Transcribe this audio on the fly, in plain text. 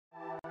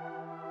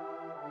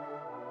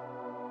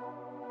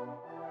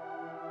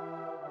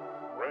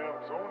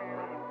What's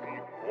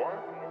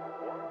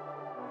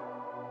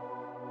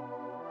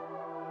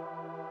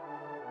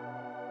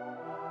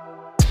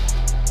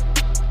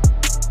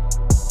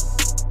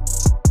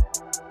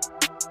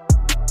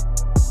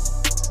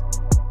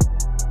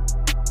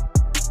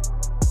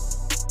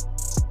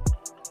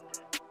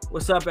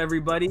up,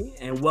 everybody,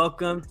 and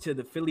welcome to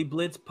the Philly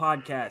Blitz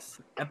podcast,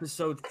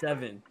 episode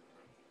 7.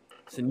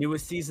 It's the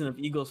newest season of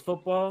Eagles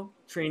football.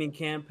 Training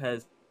camp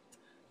has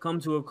come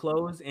to a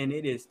close, and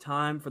it is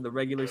time for the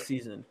regular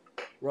season.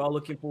 We're all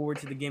looking forward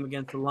to the game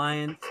against the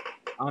Lions.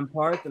 I'm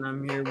Parth, and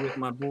I'm here with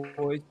my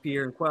boys,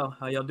 Pierre and Quell.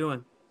 How y'all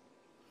doing?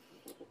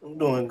 I'm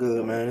doing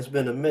good, man. It's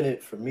been a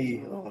minute for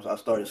me. I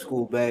started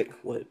school back,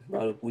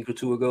 about a week or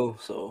two ago,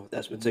 so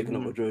that's been taking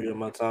up a majority of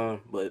my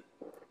time. But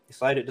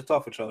excited to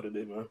talk with y'all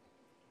today, man.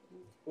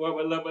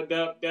 What up,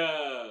 dub?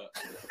 How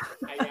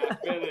y'all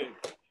feeling?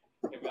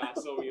 If y'all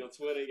saw me on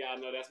Twitter, y'all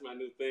know that's my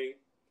new thing.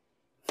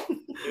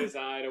 It's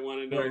I, the one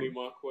and only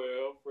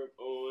Marquell, Frick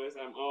Owens.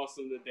 I'm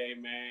awesome today,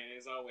 man.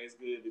 It's always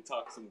good to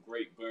talk some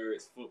great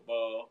birds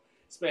football,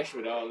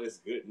 especially with all this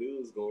good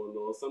news going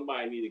on.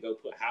 Somebody need to go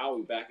put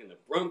Howie back in the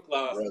broom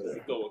closet.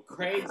 He's going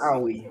crazy.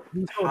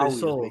 Howie's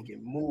soul.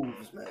 making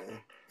moves, man.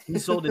 He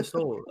sold his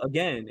soul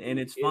again, and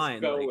it's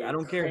fine. Like, I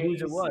don't care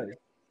whose it was.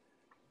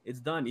 It's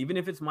done. Even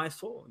if it's my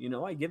soul,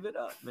 I give it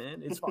up,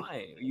 man. It's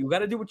fine. You got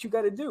to do what you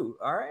got to do.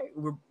 All right.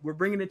 We're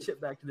bringing the chip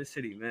back to the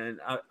city, man.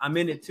 I'm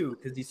in it too,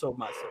 because he sold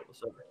my soul.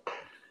 So,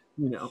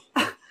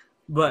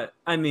 but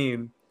I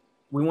mean,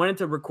 we wanted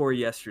to record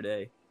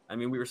yesterday. I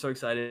mean, we were so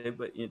excited,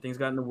 but things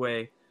got in the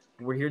way.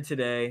 We're here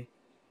today,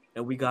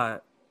 and we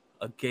got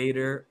a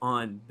Gator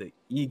on the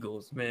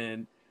Eagles,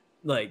 man.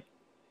 Like,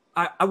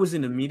 I was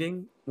in a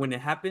meeting when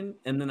it happened,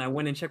 and then I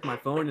went and checked my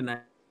phone, and I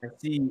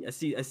see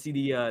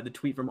the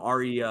tweet from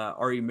Ari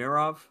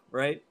Mirov,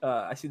 right?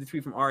 I see the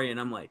tweet from Ari, and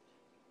I'm like,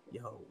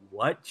 yo,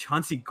 what?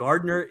 Chauncey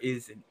Gardner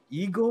is an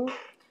Eagle?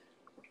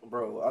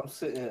 Bro, I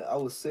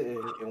was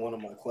sitting in one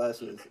of my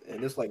classes,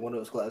 and it's like one of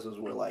those classes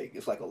where like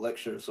it's like a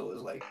lecture, so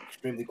it's like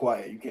extremely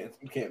quiet. You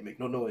can't make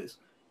no noise.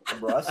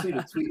 And bro, I see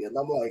the tweet, and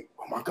I'm like,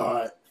 oh my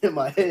god, in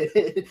my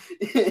head.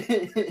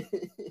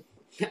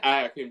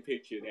 I can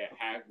picture that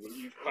happening.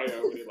 You probably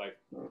already like.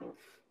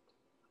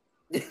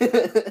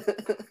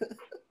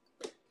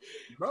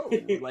 Bro,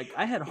 like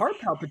I had heart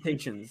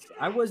palpitations.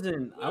 I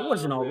wasn't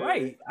all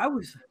right. I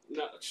was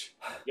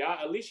y'all.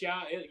 At least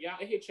y'all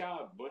it hit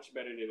y'all much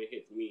better than it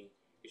hit me.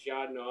 Cause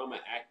y'all know I'm an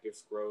active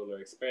scroller,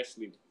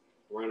 especially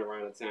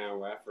around the time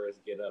where I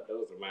first get up.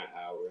 Those are my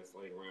hours,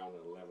 like around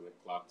the 11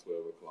 o'clock,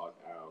 12 o'clock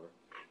hour.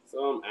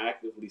 So I'm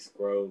actively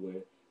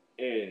scrolling,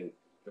 and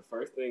the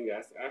first thing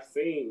I've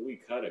seen, we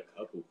cut a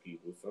couple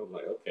people. So I'm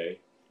like, okay,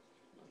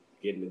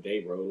 getting the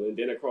day rolling.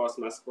 Then across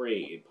my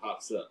screen, it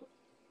pops up.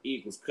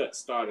 Eagles cut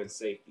starting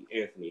safety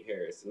Anthony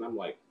Harris. And I'm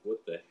like,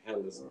 what the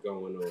hell is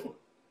going on?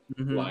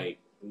 Mm-hmm. Like,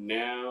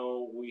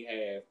 now we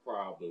have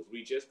problems.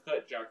 We just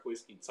cut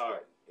Jarquiski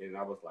Tart. And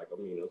I was like,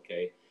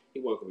 okay, he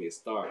wasn't going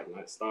to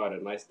be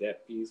a nice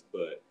depth piece,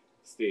 but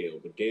still.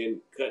 But then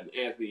cutting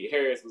Anthony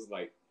Harris was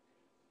like,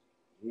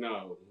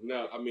 no.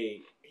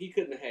 He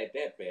couldn't have had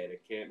that bad a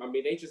camp.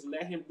 They just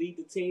let him lead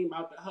the team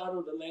out the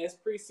huddle the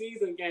last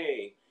preseason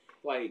game.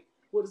 Like,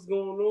 what is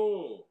going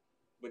on?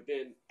 But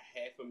then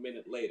half a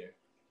minute later,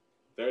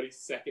 30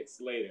 seconds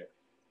later,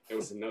 there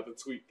was another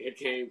tweet that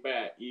came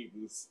back.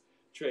 Eagles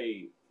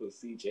trade for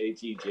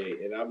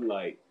CJGJ. And I'm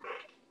like,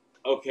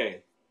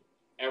 okay,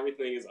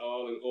 everything is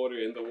all in order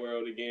in the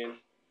world again.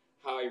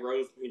 Howie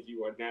Roseman,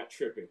 you are not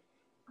tripping.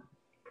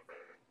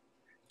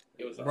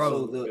 It was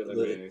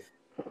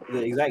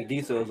the exact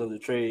details of the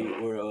trade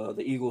were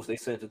the Eagles, they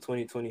sent the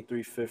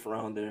 2023 fifth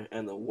rounder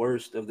and the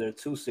worst of their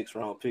 2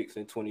 6-round picks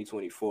in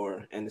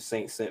 2024, and the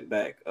Saints sent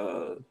back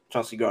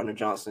Chauncey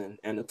Gardner-Johnson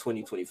and the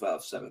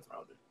 2025 7th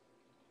rounder.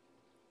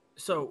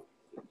 So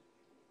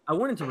I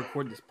wanted to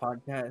record this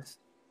podcast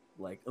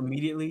like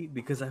immediately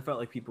because I felt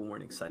like people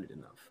weren't excited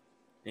enough.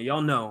 And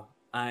y'all know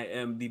I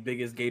am the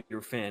biggest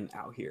Gator fan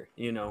out here.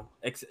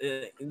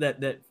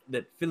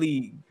 That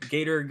Philly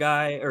Gator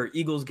guy or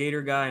Eagles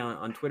Gator guy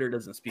on Twitter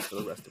doesn't speak for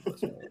the rest of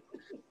us, man.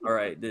 All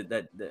right,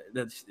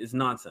 that's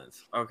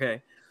nonsense.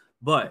 Okay,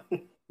 but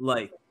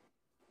like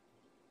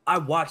I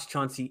watched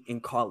Chauncey in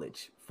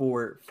college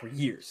for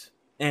years,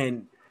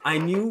 and I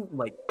knew,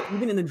 like,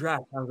 even in the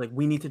draft, I was like,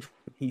 we need to.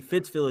 He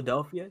fits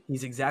Philadelphia.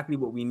 He's exactly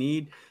what we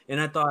need. And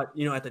I thought,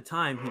 at the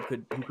time he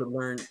could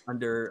learn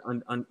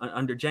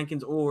under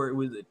Jenkins, or it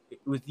was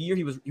the year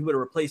he would have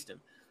replaced him.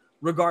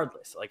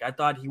 Regardless, like, I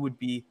thought he would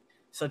be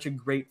such a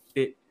great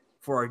fit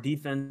for our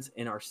defense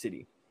in our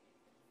city.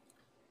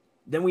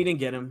 Then we didn't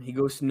get him. He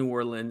goes to New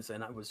Orleans,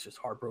 and I was just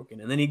heartbroken.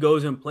 And then he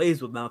goes and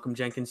plays with Malcolm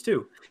Jenkins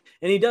too,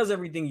 and he does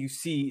everything you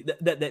see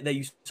that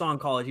you saw in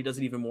college. He does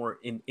it even more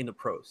in the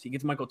pros. He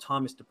gets Michael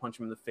Thomas to punch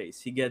him in the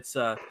face. He gets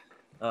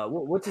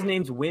what's his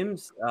name's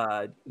Wims?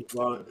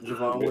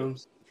 Javon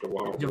Wims.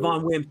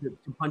 Javon Wims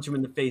to punch him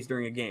in the face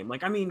during a game.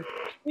 Like,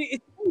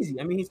 it's crazy.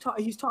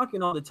 He's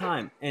talking all the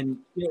time, and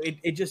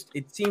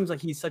it seems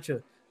like he's such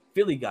a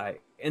Philly guy.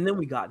 And then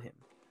we got him,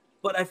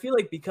 but I feel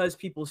like because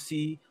people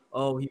see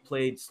oh, he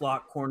played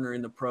slot corner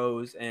in the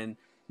pros, and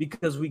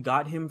because we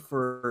got him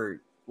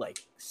for like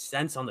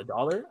cents on the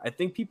dollar, I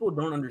think people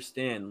don't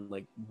understand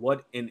like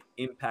what an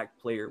impact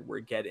player we're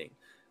getting.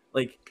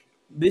 Like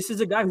this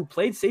is a guy who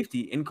played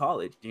safety in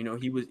college. You know,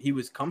 he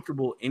was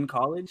comfortable in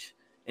college,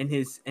 and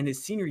his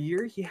senior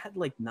year he had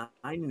like 9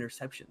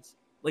 interceptions.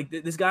 Like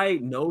this guy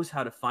knows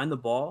how to find the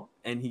ball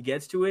and he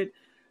gets to it.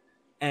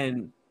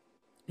 And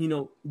you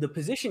know, the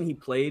position he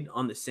played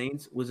on the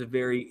Saints was a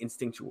very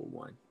instinctual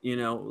one. You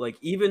know, like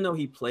even though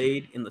he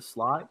played in the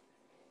slot,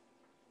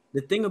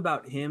 the thing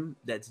about him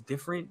that's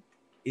different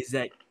is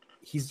that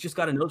he's just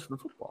got a nose for the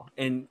football,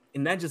 and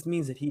that just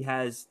means that he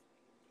has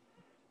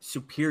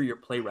superior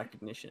play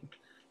recognition.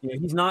 You know,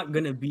 he's not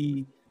going to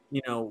be,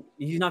 you know,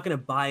 he's not going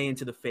to buy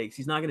into the fakes.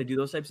 He's not going to do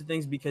those types of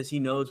things because he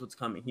knows what's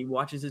coming. He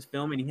watches his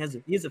film and he has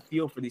a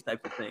feel for these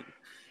types of things.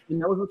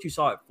 And that was what you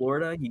saw at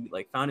Florida. He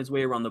like found his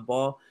way around the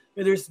ball.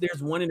 You know,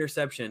 there's one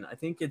interception. I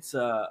think it's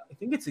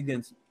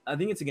against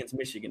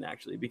Michigan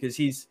actually, because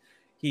he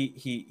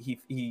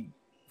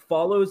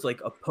follows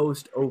like a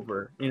post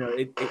over. You know,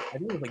 I think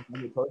it was like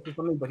double post or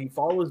something, but he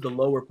follows the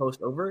lower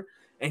post over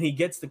and he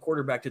gets the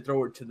quarterback to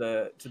throw it to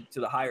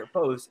the higher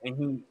post, and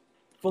he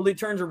fully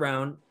turns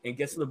around and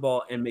gets to the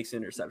ball and makes an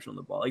interception on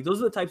the ball. Like those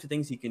are the types of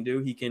things he can do.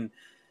 He can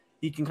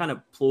kind of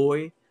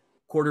ploy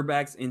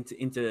quarterbacks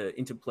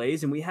into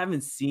plays, and we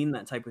haven't seen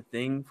that type of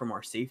thing from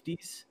our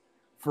safeties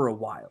for a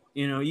while.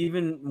 You know,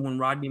 even when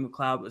Rodney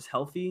McLeod was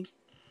healthy,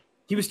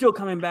 he was still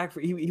coming back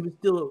he was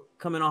still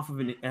coming off of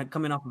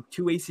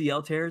 2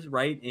 ACL tears,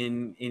 right,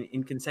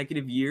 in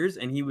consecutive years,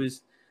 and he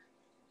was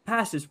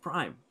past his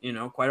prime, you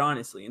know, quite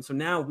honestly. And so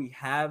now we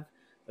have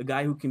a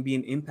guy who can be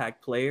an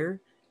impact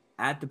player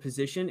at the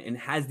position and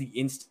has the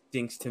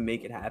instincts to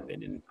make it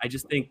happen. And I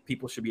just think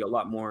people should be a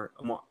lot more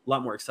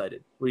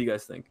excited. What do you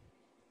guys think?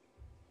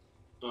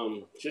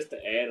 Just to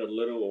add a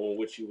little on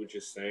what you were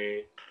just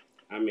saying,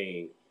 I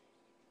mean,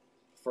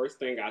 first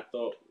thing I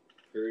thought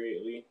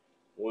periodly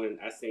when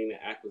I seen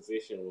the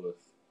acquisition was,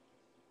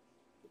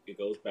 it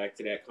goes back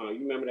to that you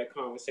remember that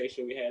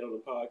conversation we had on the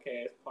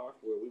podcast, Park,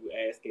 where we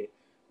were asking,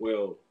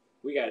 well,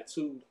 we got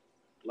 2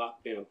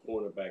 lockdown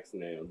cornerbacks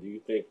now. Do you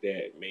think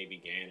that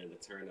maybe Gannon to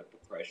turn up the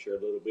pressure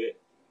a little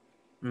bit?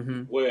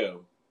 Mm-hmm.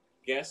 Well,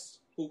 guess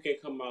who can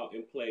come out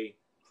and play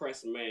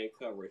press man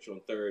coverage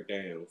on third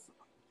downs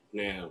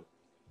now?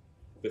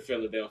 The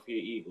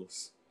Philadelphia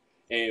Eagles.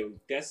 And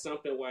that's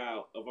something,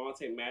 while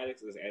Avonte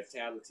Maddox is as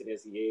talented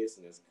as he is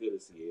and as good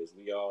as he is,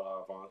 we all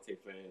are Avonte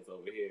fans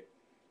over here,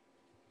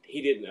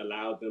 he didn't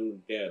allow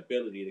them their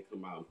ability to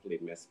come out and play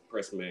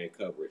press man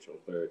coverage on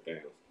third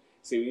downs.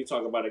 See, when you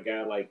talk about a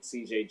guy like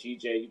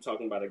CJGJ, you're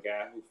talking about a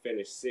guy who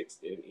finished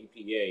 6th in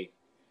EPA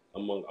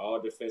among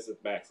all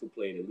defensive backs who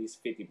played at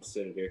least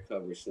 50% of their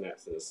coverage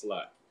snaps in the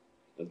slot.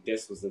 And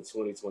this was in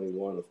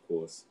 2021, of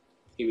course.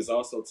 He was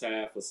also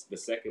tied for the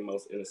second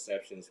most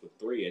interceptions with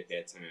 3 at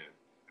that time.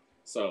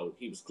 So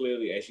he was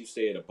clearly, as you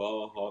said, a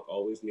ball hawk,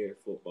 always near the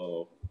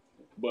football.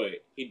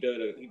 But he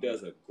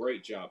does a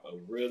great job, a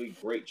really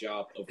great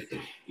job of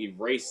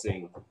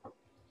erasing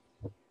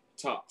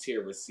top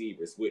tier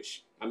receivers.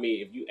 Which, I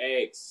mean, if you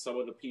ask some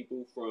of the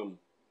people from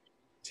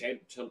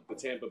the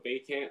Tampa Bay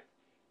camp,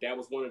 that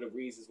was one of the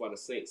reasons why the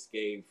Saints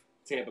gave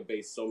Tampa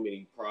Bay so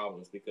many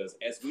problems. Because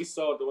as we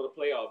saw during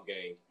the playoff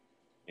game,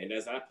 and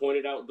as I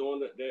pointed out during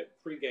that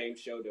pregame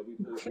show that we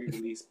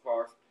released,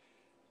 Parth,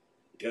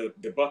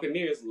 the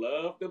Buccaneers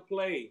love to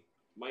play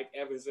Mike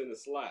Evans in the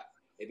slot.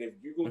 And if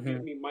you're going to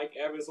give me Mike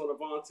Evans on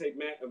Avonte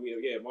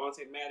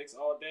Maddox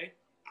all day,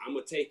 I'm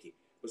going to take it.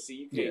 But see,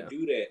 you can't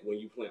do that when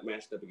you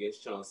matched up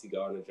against Chauncey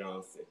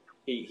Gardner-Johnson.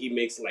 He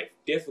makes life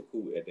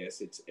difficult at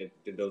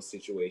those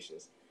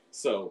situations.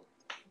 So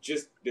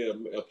just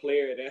a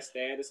player of that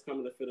status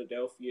coming to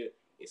Philadelphia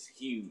is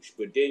huge.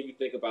 But then you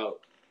think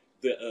about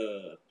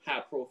the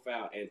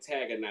high-profile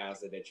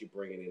antagonizer that you're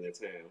bringing into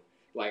town.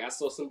 Like, I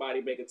saw somebody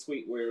make a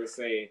tweet where it was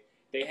saying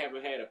they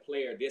haven't had a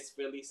player this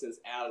Philly since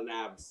Allen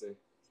Iverson.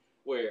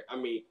 Where, I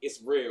mean,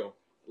 it's real.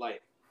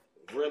 Like,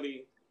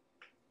 really,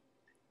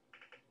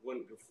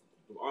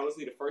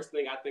 honestly, the first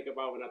thing I think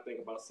about when I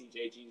think about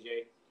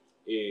CJGJ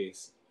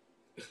is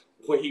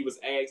when he was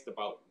asked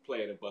about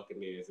playing the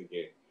Buccaneers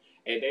again.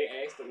 And they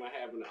asked him about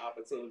having the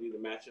opportunity to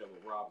match up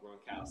with Rob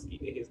Gronkowski.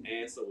 And his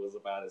answer was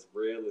about as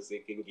real as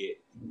it can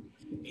get.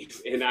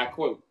 And I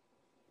quote,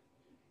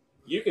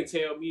 "You can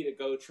tell me to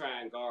go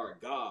try and guard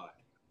God.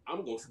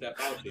 I'm going to step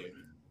out there.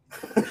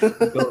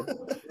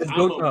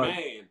 I'm a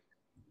man.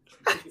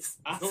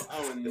 I'm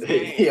a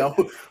man."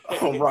 Yo,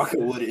 I'm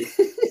rocking with it.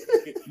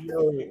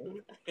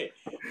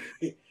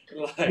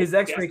 Like, his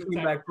X-ray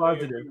came back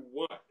positive.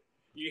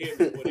 You hit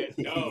me with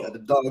that dog. He had the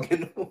dog in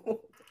him.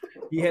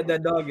 He had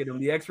that dog in him.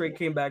 The X-ray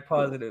came back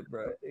positive,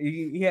 bro.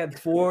 He had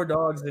 4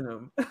 dogs in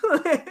him.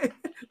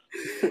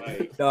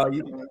 No,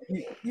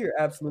 you're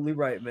absolutely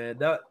right, man.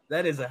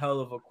 That is a hell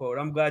of a quote.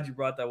 I'm glad you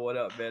brought that one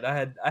up, man.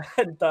 I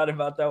hadn't thought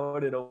about that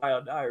one in a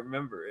while. Now I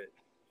remember it.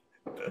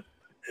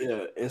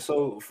 Yeah, and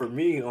so for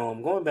me,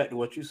 going back to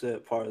what you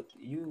said, Parth,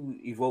 you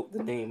evoked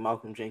the name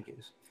Malcolm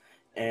Jenkins,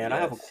 And I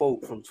have a Yes.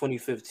 quote from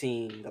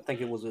 2015. I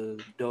think it was a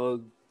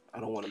Doug. I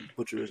don't want to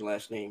butcher his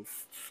last name.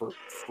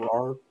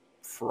 Farrar.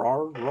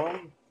 I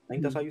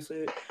think that's how you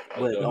say it.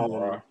 Oh, But Doug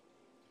Farrar.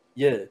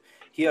 yeah,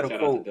 he had a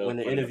Shout out to quote when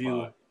Doug the for the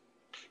pod.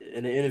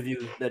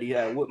 interview that he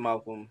had with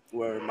Malcolm,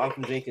 where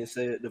Malcolm Jenkins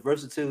said the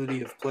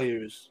versatility of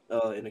players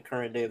in the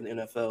current day of the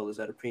NFL is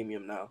at a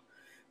premium now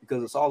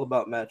because it's all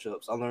about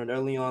matchups. I learned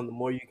early on the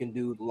more you can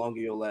do, the longer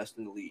you'll last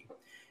in the league.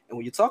 And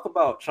when you talk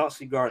about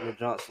Chauncey Gardner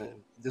Johnson,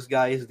 this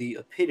guy is the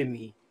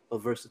epitome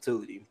of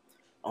versatility.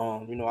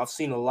 I've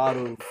seen a lot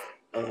of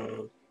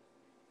uh,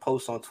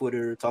 posts on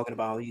Twitter talking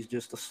about how he's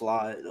just a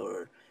slot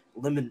or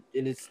limit,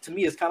 and it's to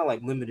me it's kind of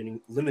like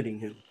limiting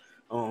him.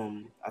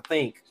 I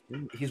think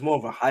he's more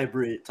of a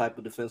hybrid type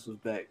of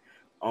defensive back.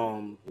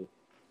 Um,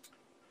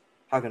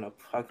 how can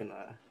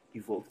I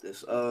evoke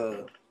this?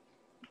 I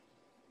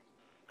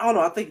don't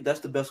know. I think that's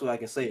the best way I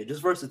can say it.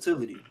 Just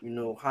versatility,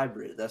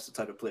 hybrid. That's the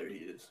type of player he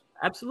is.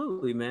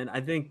 Absolutely, man. I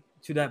think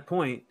to that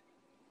point,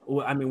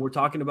 I mean, we're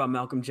talking about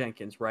Malcolm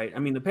Jenkins, right? I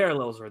mean, the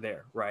parallels are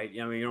there, right?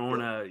 I mean, you don't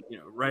want to,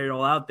 write it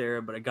all out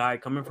there, but a guy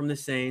coming from the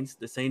Saints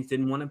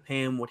didn't want to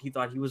pay him what he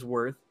thought he was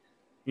worth,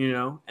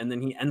 and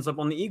then he ends up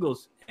on the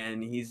Eagles,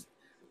 and he's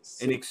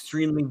an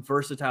extremely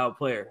versatile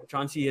player.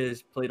 Chauncey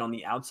has played on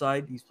the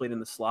outside, he's played in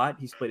the slot,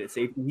 he's played at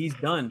safety, he's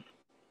done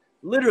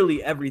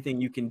literally everything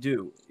you can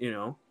do,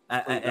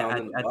 Put down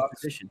in the at the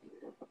box. position.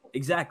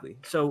 Exactly.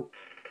 So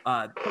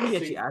somebody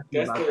actually asked me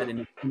about that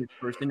in his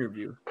first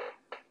interview.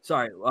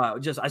 Sorry, I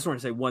just want to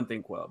say one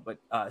thing, Quell. But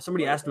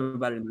somebody asked him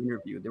about it in the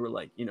interview. They were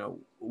like,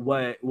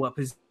 what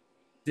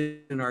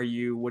position are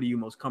you? What are you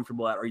most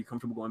comfortable at? Are you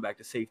comfortable going back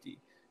to safety?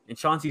 And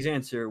Chauncey's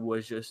answer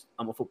was just,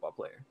 I'm a football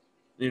player.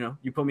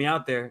 You put me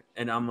out there,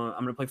 and I'm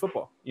gonna play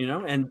football.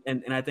 And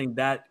I think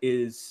that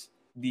is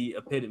the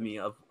epitome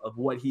of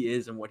what he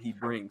is and what he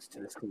brings to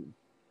this team.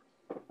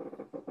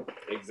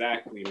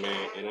 Exactly,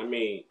 man. And I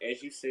mean,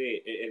 as you said,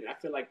 and I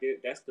feel like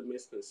that's the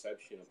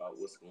misconception about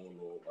what's going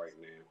on right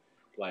now.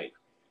 Like,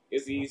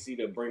 it's easy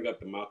to bring up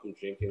the Malcolm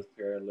Jenkins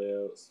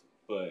parallels,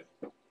 but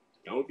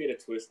don't get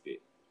it twisted.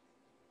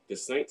 The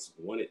Saints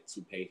wanted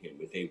to pay him,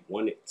 and they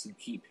wanted to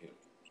keep him.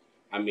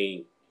 I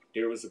mean,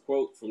 there was a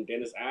quote from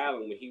Dennis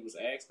Allen when he was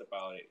asked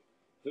about it.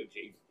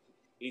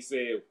 He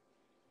said,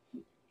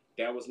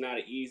 that was not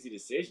an easy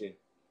decision.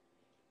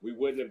 We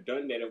wouldn't have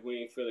done that if we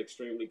didn't feel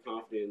extremely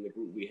confident in the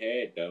group we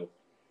had, though.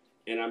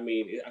 And I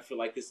mean, I feel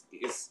like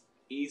it's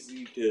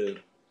easy to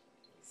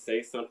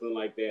say something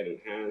like that in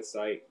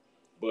hindsight,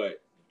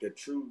 but the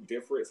true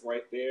difference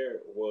right there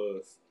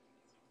was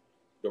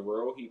the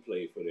role he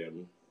played for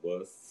them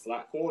was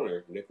slot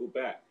corner, nickel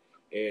back.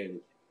 And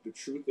the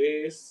truth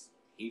is,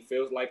 he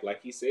feels like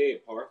he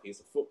said, Park, he's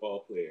a football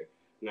player.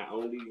 Not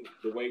only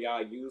the way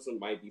y'all use him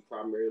might be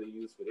primarily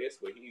used for this,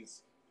 but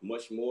he's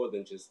much more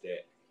than just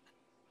that.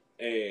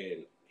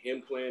 And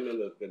him playing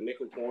in the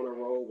nickel corner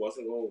role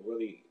wasn't going to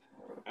really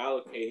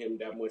allocate him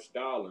that much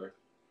dollar,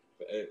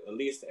 at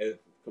least as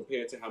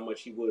compared to how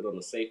much he would on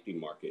the safety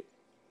market.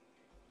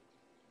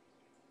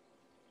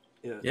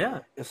 Yeah.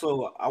 And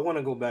so I want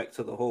to go back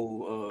to the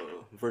whole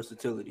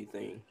versatility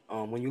thing.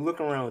 When you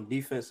look around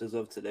defenses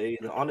of today,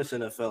 the Honest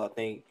NFL, I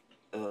think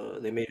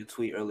they made a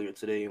tweet earlier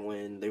today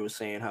when they were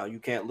saying how you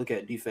can't look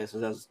at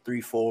defenses as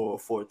 3-4 or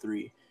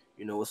 4-3.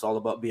 It's all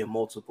about being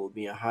multiple,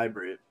 being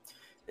hybrid.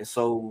 And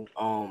so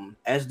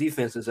as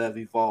defenses have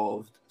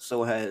evolved,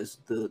 so has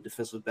the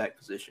defensive back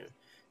position.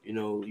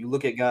 You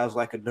look at guys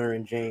like a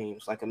Derwin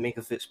James, like a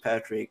Minka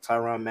Fitzpatrick,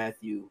 Tyrann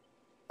Mathieu.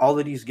 All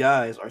of these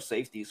guys are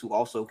safeties who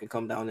also can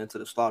come down into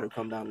the slot or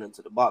come down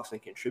into the box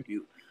and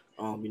contribute.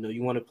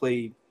 You want to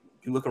play.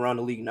 You look around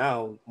the league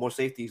now, more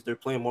safeties. They're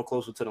playing more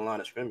closer to the line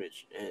of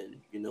scrimmage, and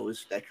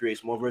that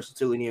creates more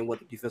versatility in what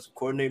the defensive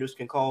coordinators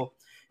can call,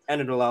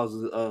 and it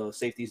allows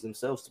safeties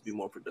themselves to be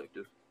more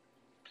productive.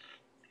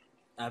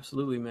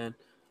 Absolutely, man.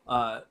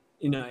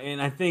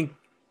 And I think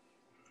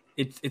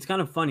it's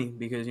kind of funny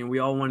because we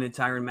all wanted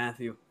Tyrann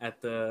Mathieu at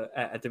the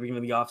beginning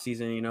of the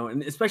offseason,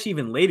 and especially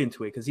even late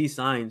into it because he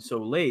signed so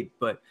late.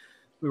 But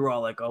we were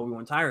all like, "Oh, we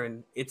want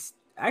Tyrann." It's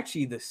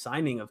actually the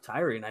signing of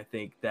Tyrann, I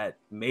think, that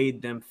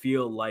made them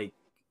feel like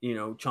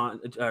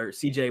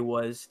CJ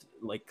was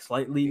like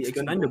slightly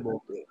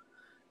expendable.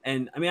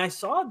 And I mean, I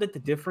saw that the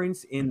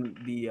difference in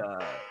the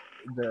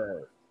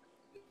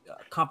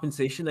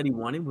compensation that he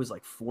wanted was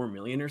like $4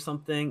 million or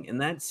something,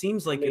 and that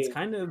seems like it's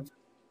kind of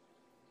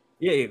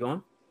go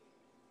on.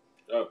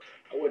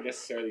 I wouldn't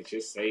necessarily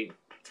just say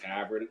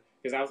Tavern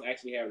because I was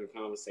actually having a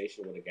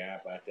conversation with a guy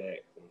about that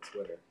on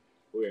Twitter,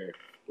 where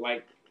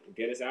like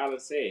Dennis Allen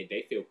said,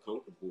 they feel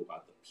comfortable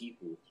about the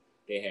people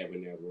they have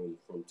in that room,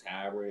 from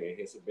Tavern and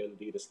his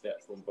ability to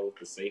step from both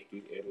the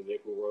safety and the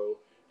nickel role.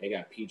 They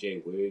got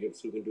PJ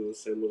Williams who can do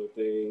similar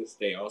things.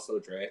 They also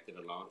drafted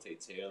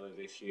Alontae Taylor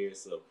this year,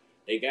 so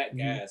they got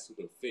guys who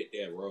can fit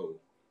that role.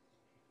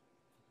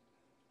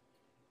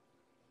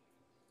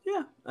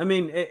 Yeah, I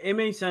mean, it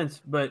makes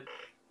sense, but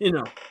I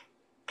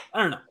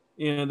don't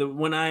know.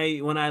 When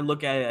I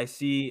look at it, I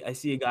see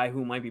a guy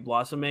who might be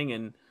blossoming,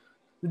 and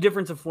the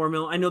difference of $4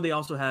 million. I know they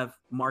also have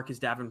Marcus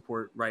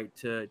Davenport right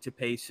to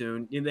pay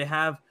soon. They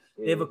have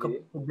a couple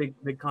of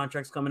big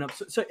contracts coming up,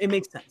 so it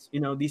makes sense.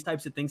 These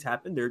types of things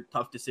happen. They're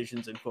tough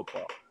decisions in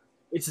football.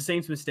 It's the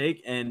Saints'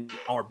 mistake and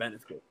our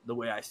benefit, the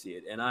way I see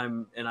it, and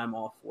I'm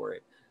all for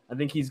it. I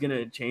think he's going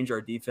to change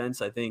our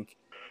defense. I think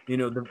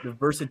the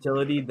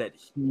versatility that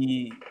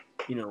he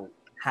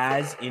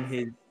has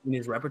in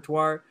his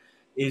repertoire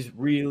is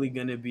really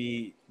going to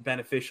be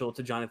beneficial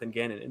to Jonathan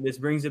Gannon, and this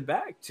brings it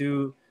back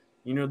to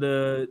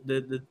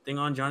the thing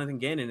on Jonathan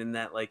Gannon, in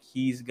that like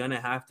he's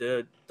gonna have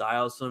to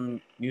dial some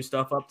new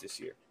stuff up this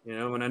year,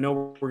 and I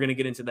know we're gonna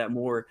get into that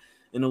more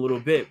in a little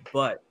bit,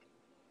 but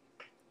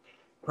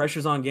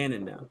pressure's on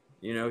Gannon now.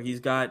 He's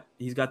got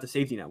the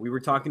safety now. We were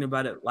talking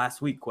about it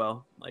last week,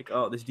 Quell. Like,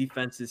 oh, this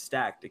defense is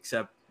stacked,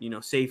 except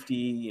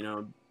safety.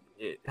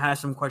 It has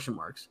some question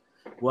marks.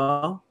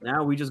 Well,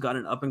 now we just got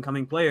an up and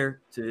coming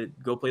player to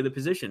go play the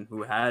position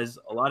who has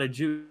a lot of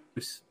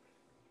juice.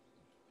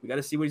 We got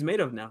to see what he's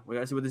made of now. We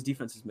got to see what this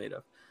defense is made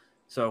of.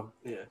 So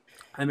yeah,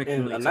 I'm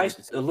extremely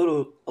excited. A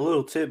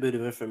little tidbit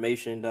of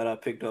information that I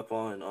picked up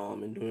on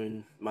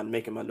and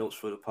making my notes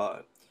for the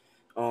pod.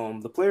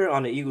 The player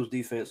on the Eagles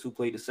defense who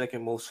played the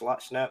second most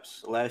slot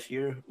snaps last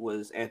year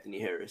was Anthony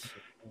Harris.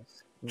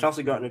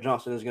 Chauncey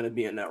Gardner-Johnson is going to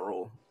be in that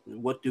role.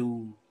 What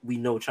do we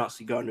know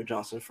Chauncey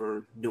Gardner-Johnson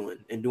for doing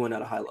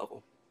at a high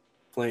level,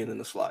 playing in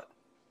the slot?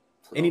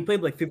 So, and he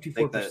played like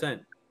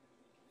 54%.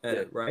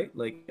 Right?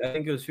 Like I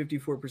think it was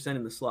 54%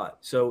 in the slot.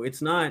 So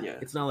it's not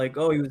like,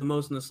 oh, he was the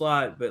most in the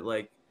slot, but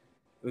like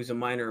it was a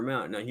minor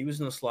amount. No, he was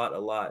in the slot a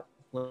lot.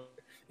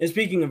 And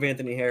speaking of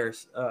Anthony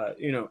Harris,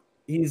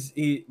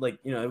 it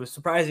was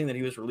surprising that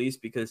he was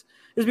released because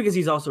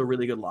he's also a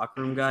really good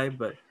locker room guy,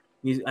 but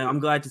I'm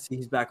glad to see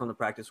he's back on the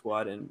practice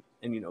squad and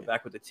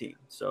back with the team.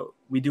 So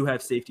we do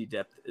have safety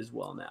depth as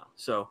well now.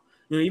 So,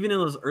 even in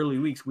those early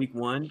weeks, week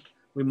 1,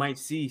 we might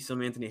see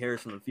some Anthony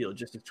Harris on the field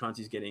just as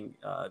Chauncey's getting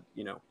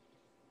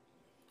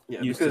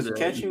Yeah, because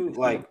can't you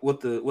with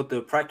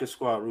the practice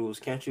squad rules?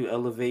 Can't you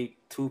elevate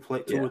two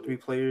or three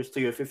players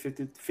to your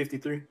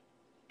 53?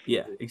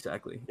 Yeah,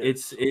 exactly. Yeah.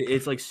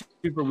 It's like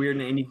super weird,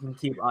 and you can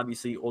keep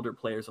obviously older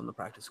players on the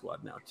practice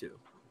squad now too.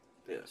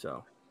 Yeah.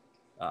 So,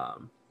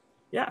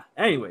 yeah.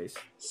 Anyways,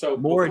 so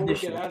more before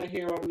additions. We get out of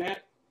here on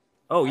that.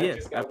 Oh I yeah.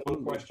 just got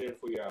one question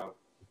for y'all.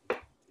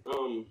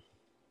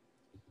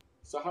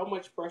 So how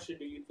much pressure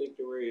do you think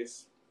there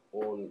is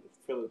on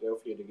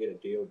Philadelphia to get a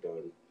deal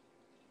done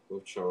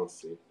with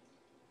Chauncey?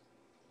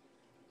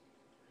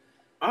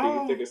 Do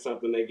you think it's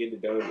something they get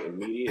it done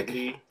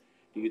immediately?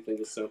 Do you think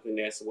it's something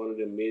that's one of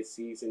the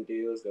mid-season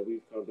deals that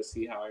we've come to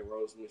see Howie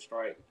Roseman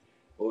strike?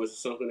 Or is it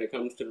something that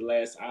comes to the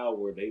last hour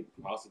where they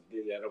possibly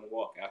let him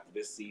walk after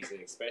this season,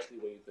 especially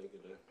when you think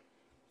of the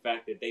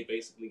fact that they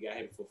basically got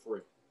him for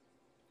free?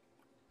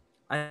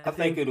 I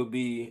think it'll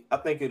be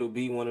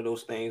one of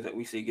those things that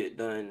we see get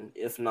done,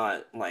 if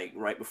not like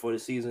right before the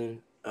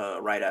season,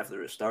 right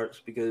after it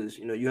starts, because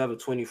you have a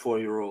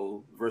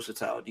 24-year-old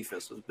versatile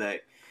defensive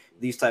back.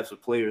 These types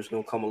of players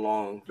don't come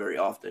along very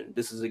often.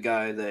 This is a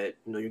guy that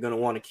you're going to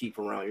want to keep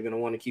around. You're going to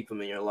want to keep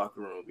him in your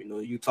locker room.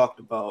 You talked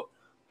about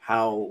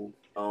how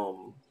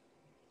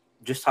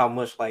just how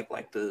much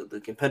like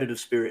the competitive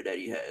spirit that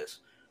he has.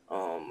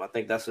 I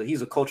think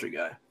he's a culture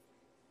guy.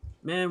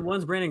 Man,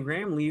 once Brandon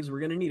Graham leaves,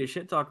 we're gonna need a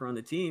shit talker on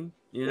the team.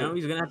 He's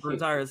gonna have to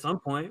retire at some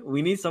point.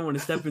 We need someone to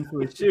step into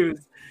his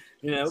shoes.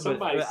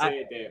 Somebody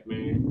said that,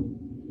 man.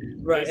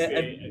 Right.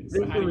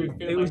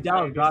 It was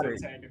Dallas Goddard.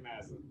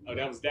 Oh,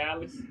 that was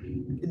Dallas.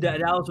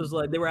 Dallas was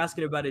like, they were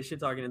asking about his shit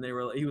talking, and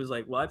he was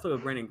like, well, I play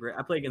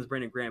against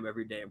Brandon Graham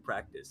every day in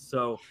practice,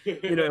 so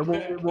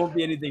it won't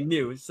be anything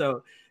new.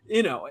 So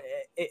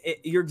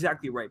you're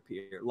exactly right,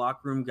 Pierre.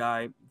 Locker room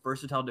guy,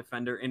 versatile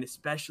defender, and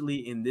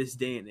especially in this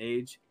day and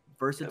age,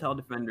 versatile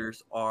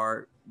defenders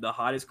are the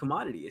hottest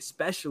commodity,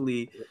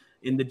 especially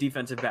in the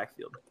defensive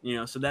backfield.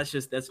 So that's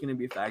going to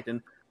be a fact.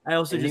 And I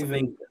also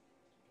think,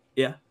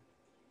 yeah.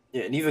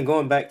 Yeah, and even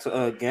going back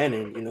to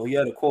Gannon, he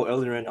had a quote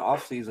earlier in the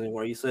offseason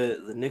where he said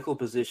the nickel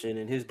position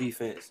in his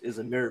defense is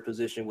a mirror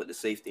position with the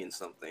safety in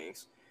some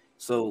things.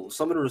 So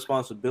some of the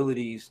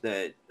responsibilities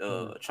that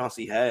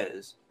Chauncey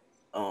has,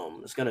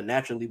 it's going to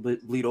naturally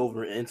bleed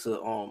over into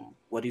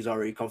what he's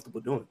already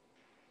comfortable doing.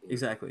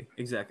 Exactly.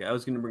 I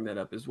was going to bring that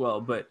up as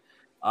well, but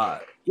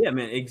yeah,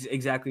 man,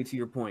 exactly to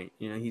your point.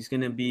 I think he's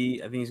going to be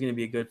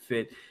a good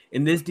fit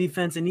in this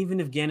defense. And even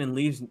if Gannon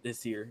leaves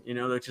this year,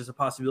 which is a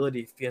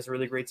possibility, if he has a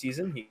really great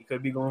season, he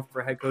could be going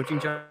for a head coaching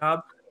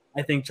job.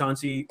 I think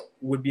Chauncey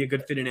would be a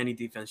good fit in any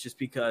defense just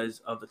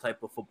because of the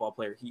type of football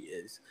player he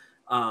is.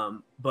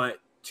 But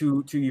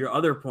to your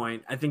other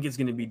point, I think it's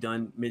going to be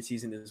done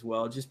midseason as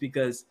well, just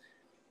because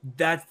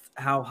that's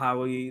how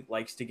Howie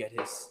likes to get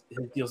his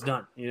deals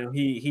done.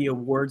 He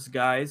awards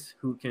guys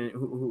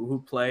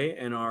who play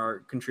and are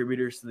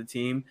contributors to the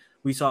team.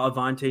 We saw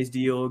Avante's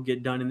deal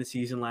get done in the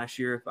season last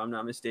year, if I'm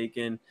not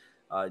mistaken.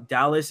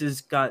 Dallas has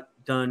got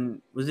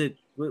done. Was it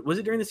Was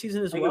it during the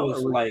season as I think well? it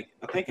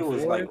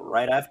was like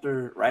right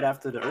after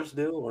the Earth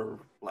deal, or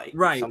like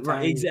Right.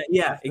 sometime Exactly.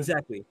 Yeah, after.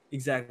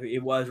 exactly.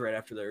 It was right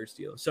after the Earth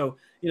deal. So,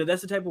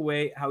 that's the type of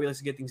way Howie likes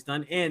to get things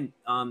done. And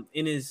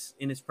in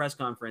his press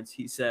conference,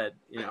 he said,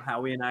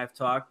 Howie and I have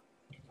talked.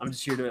 I'm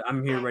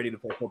here ready to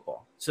play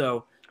football.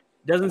 So,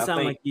 doesn't And I sound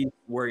think like he's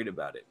worried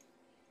about it.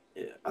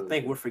 Yeah, I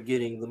think we're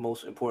forgetting the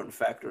most important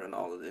factor in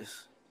all of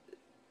this.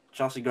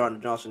 Chauncey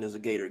Gardner-Johnson is a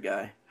Gator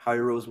guy. Howie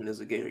Roseman is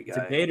a Gator It's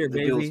a guy, Gator, and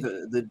baby.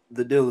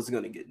 the deal is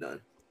going to get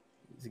done.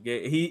 He's a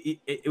Gator.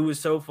 It was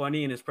so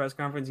funny in his press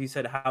conference. He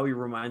said Howie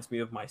reminds me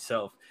of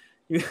myself.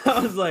 I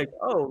was like,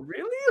 oh,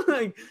 really?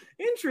 Like,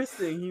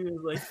 interesting. He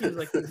was like, he's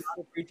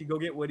not afraid to go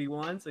get what he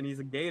wants, and he's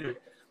a Gator.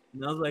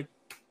 And I was like,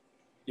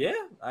 yeah,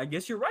 I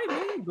guess you're right,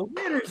 man. Go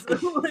Gators.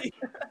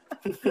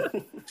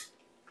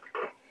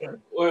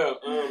 Well,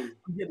 I'm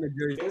getting a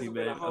jersey,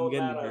 man. I'm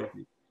getting a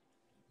jersey.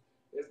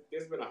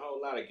 There's been a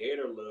whole lot of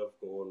Gator love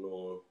going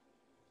on.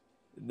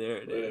 There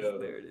it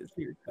is.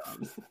 Here it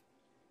comes.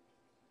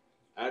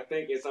 I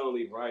think it's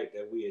only right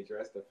that we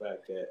address the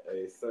fact that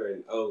a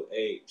certain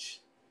OHIO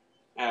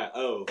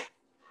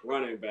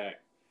running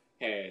back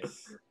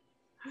has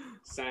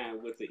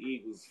signed with the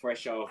Eagles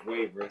fresh off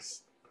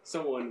waivers.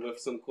 Someone with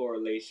some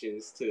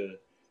correlations to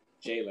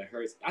Jalen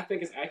Hurts. I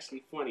think it's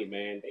actually funny,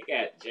 man. They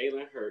got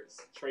Jalen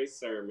Hurts, Trey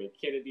Sermon,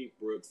 Kennedy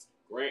Brooks,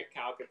 Grant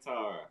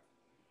Calcaterra.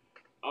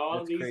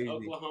 All these crazy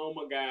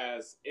Oklahoma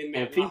guys in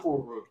that locker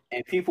room.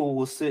 And people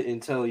will sit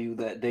and tell you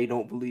that they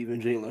don't believe in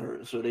Jalen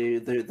Hurts, so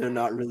they're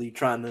not really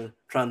trying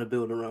to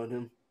build around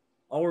him.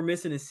 All we're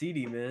missing is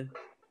CD, man.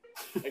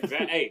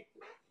 Exactly.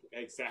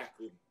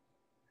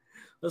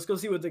 Let's go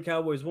see what the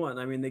Cowboys want.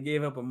 I mean, they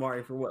gave up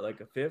Amari for what, like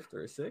a 5th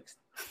or a 6th?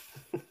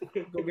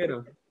 Go get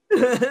him.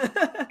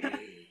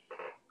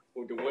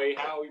 With the way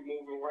Howie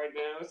moving right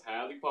now, it's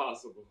highly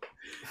possible.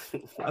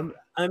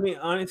 I mean,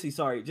 honestly,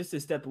 sorry, just to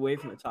step away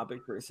from the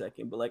topic for a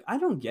second, but like, I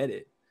don't get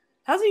it.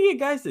 How does he get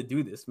guys to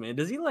do this, man?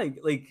 Does he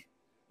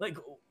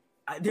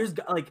there's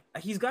like,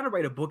 he's got to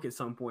write a book at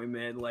some point,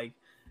 man. Like,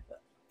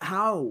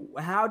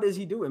 how does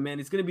he do it, man?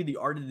 It's gonna be the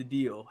art of the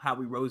deal,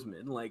 Howie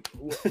Roseman. Like,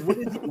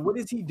 what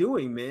is he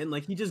doing, man?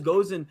 Like, he just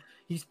goes and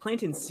he's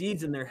planting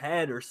seeds in their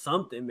head or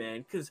something,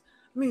 man. Because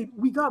I mean,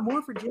 we got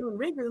more for Jalen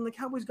Reagor than the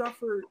Cowboys got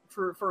for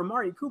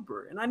Amari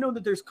Cooper, and I know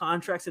that there's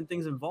contracts and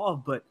things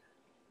involved, but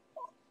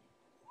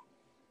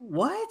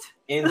what?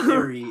 In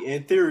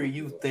theory,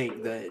 you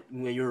think that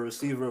when you're a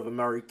receiver of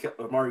Amari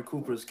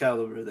Cooper's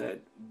caliber,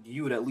 that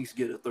you would at least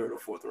get a 3rd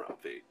or 4th round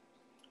pick.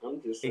 I'm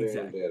just saying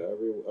that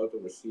every other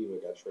receiver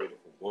got traded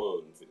for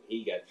ones, and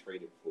he got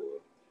traded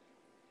for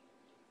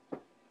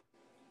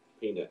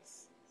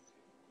peanuts.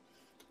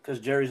 Because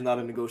Jerry's not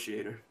a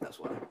negotiator. That's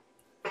why.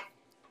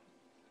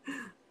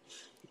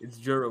 It's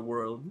Jura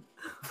world.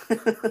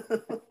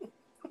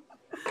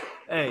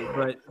 Hey,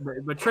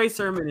 but Trey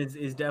Sermon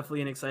is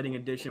definitely an exciting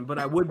addition. But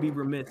I would be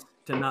remiss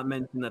to not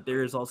mention that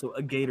there is also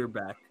a Gator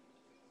back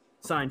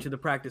signed to the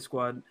practice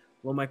squad.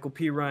 Well, Michael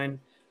Pirine,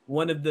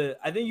 one of the,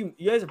 I think you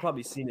guys have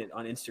probably seen it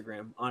on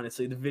Instagram.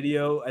 Honestly, the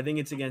video, I think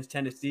it's against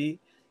Tennessee.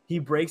 He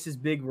breaks his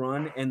big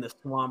run and the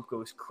swamp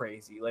goes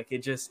crazy. Like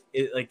the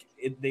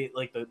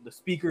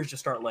speakers just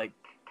start like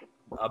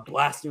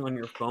blasting on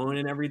your phone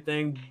and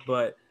everything.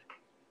 But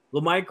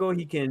LaMichael,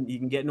 he can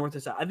get north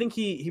to south. I think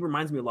he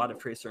reminds me a lot of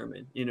Trey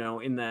Sermon,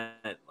 in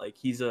that like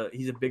he's a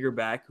bigger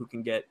back who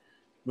can get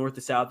north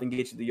to south and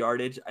get you the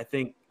yardage. I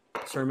think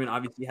Sermon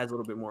obviously has a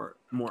little bit more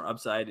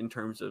upside in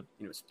terms of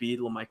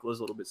speed. LaMichael is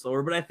a little bit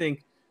slower, but I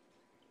think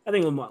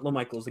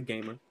LaMichael is a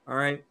gamer. All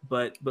right,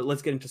 but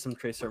let's get into some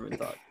Trey Sermon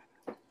thought.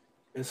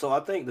 And so I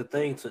think the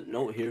thing to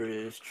note here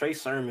is Trey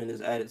Sermon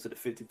is added to the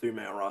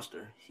 53-man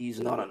roster.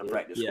 He's not on the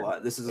practice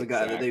squad. This is a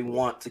guy that they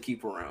want to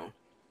keep around.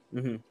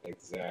 Mm-hmm.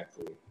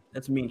 Exactly.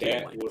 That's mean.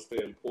 That was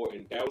the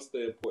important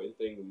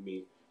thing to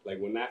me. Like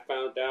when I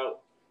found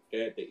out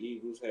that the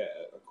Eagles had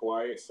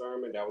acquired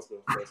Sermon, that was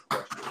the first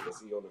question: was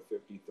he on the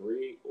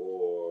 53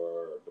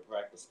 or the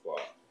practice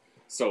squad?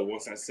 So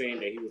once I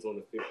seen that he was on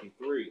the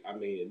 53, I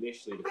mean,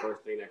 initially the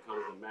first thing that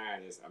comes to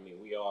mind is, I mean,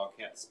 we all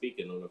kept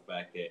speaking on the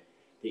fact that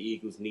the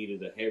Eagles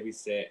needed a heavy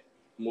set,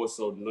 more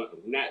so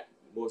not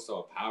more so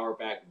a power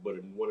back,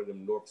 but one of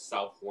them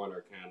north-south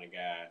runner kind of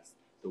guys.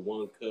 The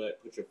one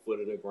cut, put your foot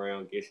in the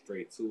ground, get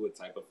straight to it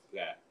type of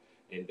guy.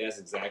 And that's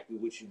exactly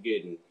what you're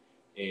getting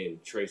in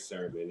Trey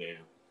Sermon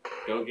now.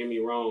 Don't get me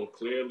wrong.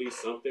 Clearly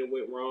something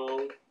went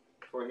wrong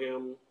for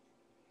him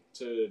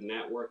to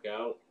not work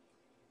out.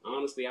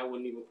 Honestly, I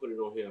wouldn't even put it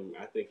on him.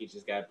 I think he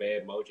just got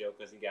bad mojo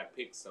because he got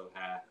picked so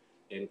high.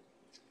 And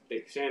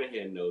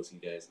Shanahan knows he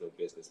has no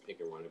business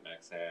picking running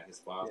backs high. His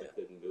father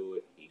couldn't do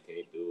it. He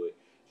can't do it.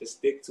 Just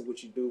stick to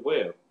what you do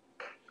well.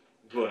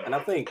 And I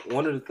think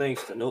one of the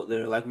things to note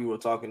there, like we were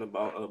talking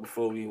about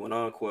before we went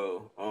on,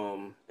 Quell,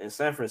 in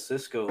San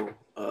Francisco,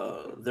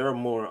 they're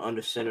more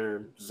under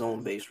center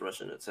zone-based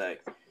rushing attack.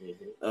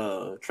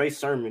 Mm-hmm. Trey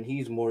Sermon,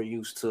 he's more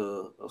used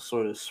to a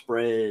sort of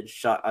spread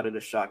shot out of the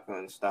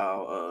shotgun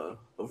style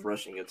of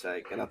rushing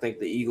attack. And I think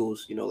the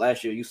Eagles,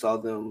 last year you saw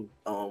them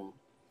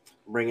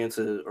bring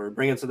into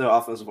their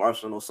offensive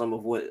arsenal some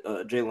of what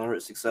Jalen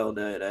Hurts excelled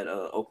at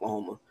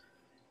Oklahoma.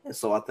 And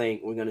so I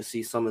think we're going to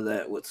see some of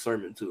that with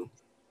Sermon too.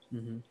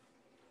 Mm-hmm.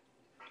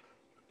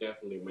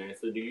 Definitely, man.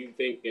 So do you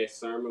think that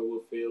Sermon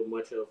will fill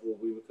much of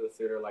what we would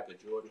consider like a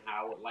Jordan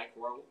Howard-like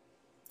role?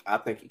 I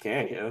think he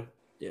can, yeah.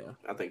 Yeah.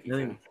 I think he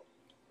can.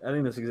 I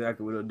think that's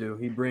exactly what he'll do.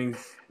 He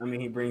brings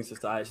the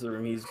size to the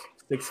room. He's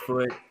 6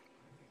 foot,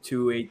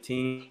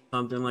 218,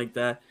 something like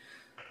that.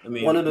 I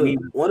mean, one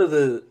of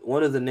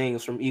the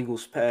names from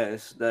Eagles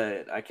past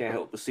that I can't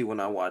help but see when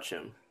I watch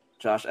him,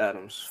 Josh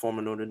Adams,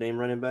 former Notre Dame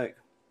running back.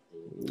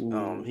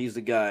 He's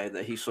the guy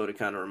that he sort of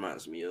kind of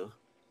reminds me of.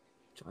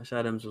 Josh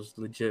Adams was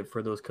legit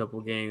for those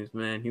couple games,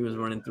 man. He was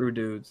running through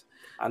dudes.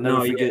 I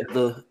never forget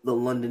the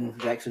London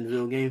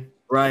Jacksonville game.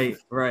 Right.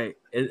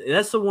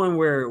 That's the one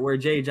where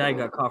J.J.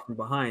 got caught from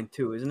behind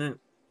too, isn't it?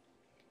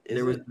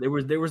 There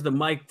was the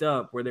mic'd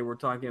up where they were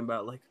talking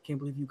about like, I can't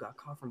believe you got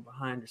caught from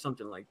behind or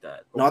something like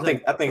that. No,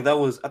 I think that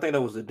was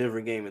a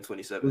different game in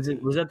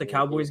 2017. Was that the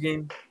Cowboys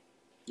game?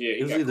 Yeah,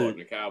 he got caught in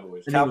the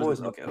Cowboys.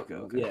 Cowboys? Okay.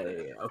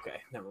 Yeah.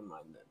 Okay, never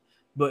mind then.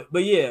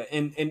 But yeah,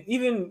 and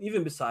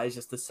even besides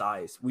just the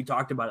size, we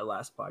talked about it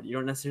last pod. You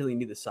don't necessarily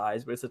need the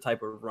size, but it's the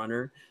type of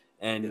runner,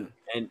 and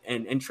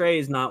Trey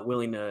is not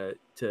willing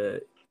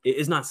to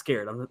is not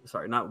scared. I'm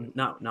sorry,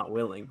 not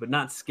willing, but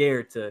not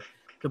scared to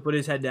put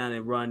his head down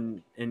and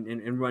run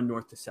and run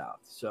north to south.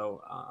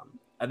 So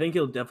I think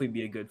he'll definitely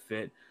be a good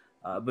fit.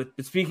 But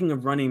speaking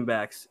of running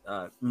backs,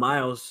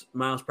 Miles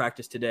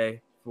practiced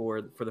today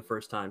for the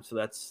first time, so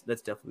that's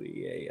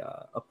definitely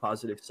a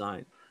positive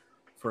sign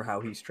for how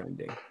he's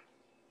trending.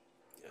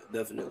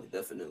 Yeah,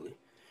 definitely.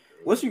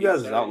 What's you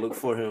guys' outlook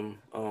for him,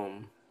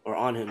 or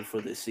on him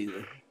for this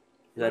season?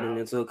 Is that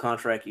into a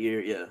contract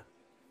year? Yeah.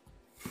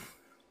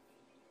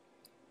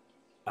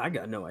 I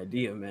got no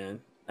idea, man.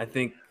 I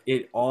think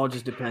it all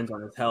just depends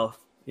on his health.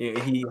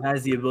 He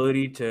has the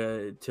ability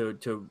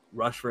to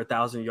rush for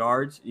 1,000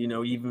 yards,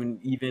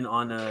 even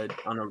on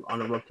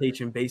a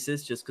rotation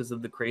basis, just because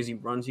of the crazy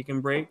runs he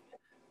can break.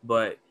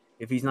 But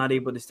if he's not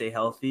able to stay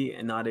healthy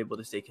and not able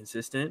to stay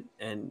consistent,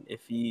 and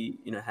if he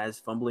has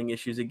fumbling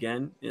issues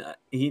again,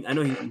 I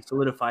know he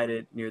solidified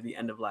it near the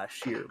end of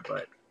last year,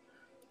 but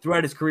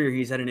throughout his career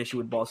he's had an issue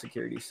with ball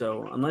security.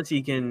 So unless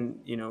he can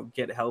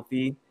get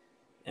healthy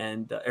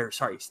and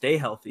stay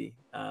healthy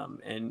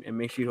and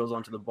make sure he holds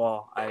onto the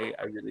ball, I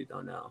really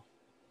don't know.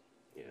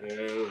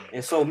 Yeah.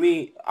 And so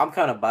I'm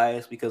kind of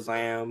biased because I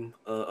am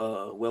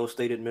a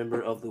well-stated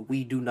member of the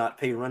 "we do not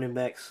pay running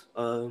backs"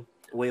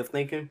 way of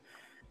thinking,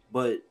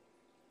 but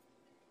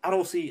I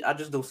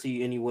just don't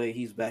see any way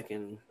he's back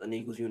in an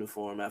Eagles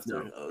uniform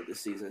after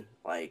this season.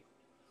 Like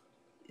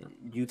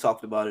you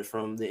talked about it,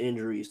 from the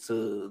injuries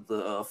to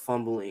the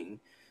fumbling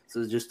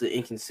to just the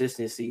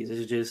inconsistencies.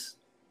 It's just,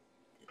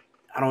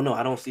 I don't know.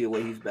 I don't see a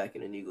way he's back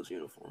in an Eagles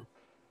uniform.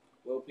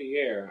 Well,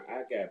 Pierre,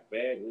 I got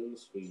bad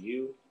news for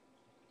you.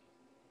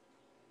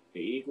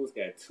 The Eagles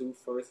got 2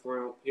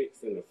 first-round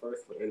picks in the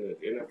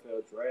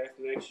NFL draft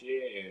next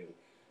year, and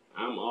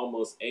I'm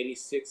almost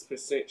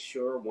 86%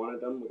 sure one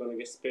of them are going to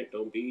get spent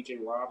on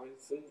Bijan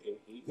Robinson, and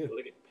he's going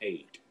to get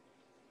paid.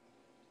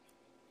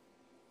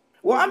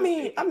 Well,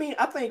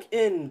 I think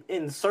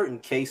in certain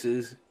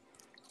cases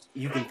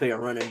you can pay a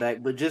running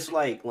back, but just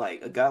like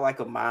a guy like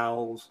a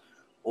Miles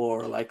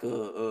or like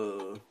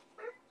a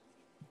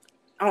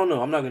I don't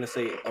know. I'm not gonna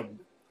say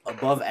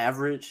above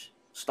average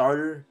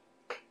starter.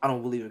 I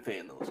don't believe in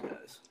paying those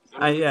guys.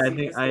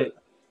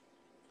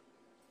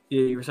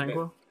 You were saying,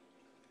 Will?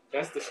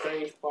 That's the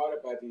strange part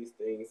about these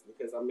things,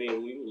 because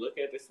when you look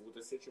at this with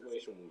the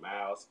situation with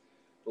Miles,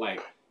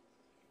 like,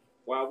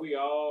 while we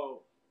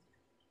all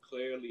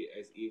clearly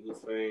as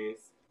Eagles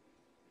fans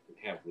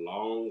have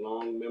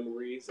long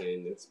memories,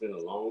 and it's been a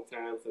long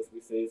time since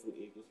we've seen some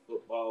Eagles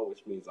football,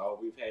 which means all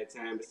we've had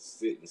time is to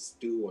sit and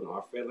stew on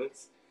our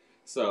feelings.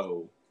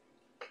 So,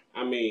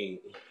 I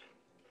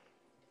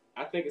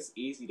think it's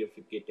easy to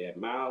forget that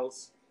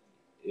Miles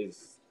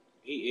is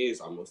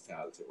our most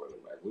talented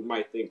running back. We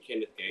might think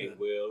Kenneth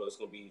Gainwell is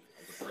going to be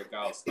the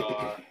breakout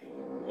star,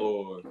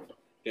 or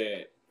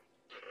that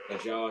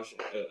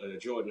a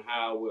Jordan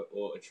Howard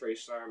or a Trey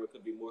Sermon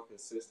could be more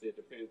consistent.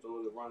 Depends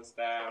on the run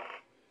style.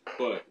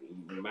 But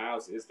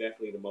Miles is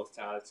definitely the most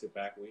talented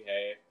back we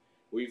have.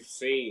 We've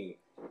seen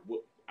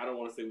I don't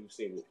want to say we've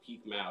seen what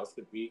peak Miles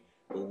could be,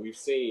 but we've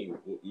seen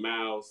what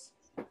Miles,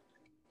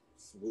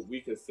 what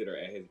we consider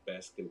at his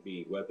best, can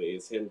be. Whether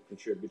it's him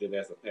contributing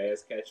as a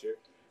pass catcher,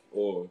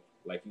 or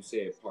like you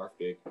said, Park,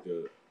 the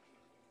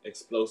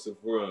explosive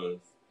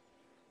runs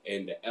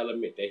and the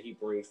element that he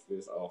brings to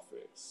this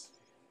offense.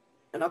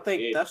 And I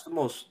think that's the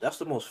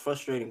most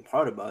frustrating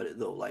part about it,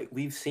 though. Like,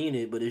 we've seen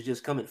it, but it's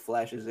just come in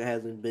flashes. It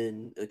hasn't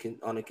been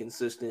on a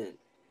consistent,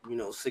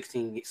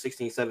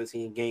 16,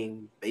 17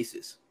 game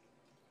basis.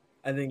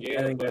 I think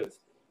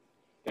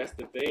that's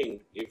the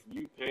thing. If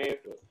you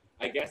Panther,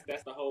 I guess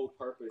that's the whole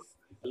purpose.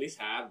 At least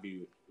how I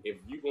view it. If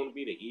you're going to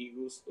be the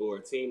Eagles or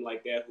a team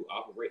like that who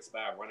operates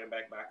by a running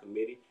back by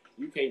committee,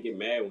 you can't get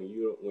mad when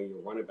your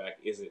running back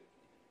isn't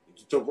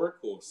the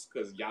workhorse,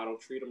 because y'all don't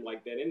treat them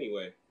like that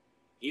anyway.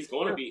 He's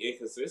going to be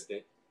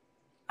inconsistent.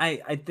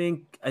 I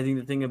think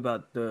the thing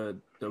about the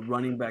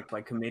running back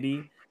by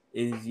committee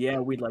is, yeah,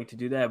 we'd like to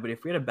do that, but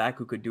if we had a back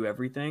who could do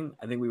everything,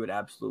 I think we would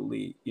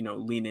absolutely,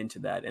 lean into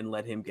that and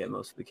let him get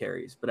most of the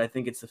carries. But I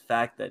think it's the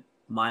fact that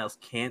Miles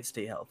can't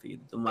stay healthy,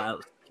 that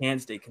Miles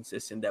can't stay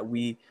consistent, that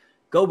we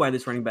go by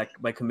this running back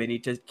by committee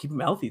to keep him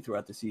healthy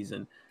throughout the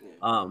season.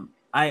 Yeah.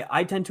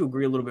 I tend to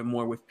agree a little bit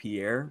more with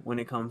Pierre when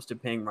it comes to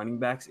paying running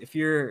backs. If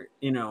you're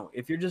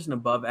just an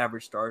above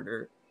average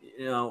starter,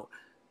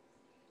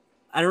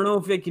 I don't know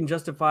if it can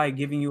justify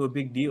giving you a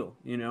big deal.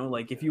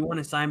 Like if you want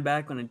to sign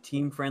back on a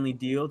team friendly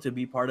deal to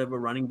be part of a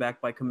running back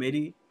by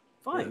committee,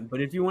 fine. Yeah.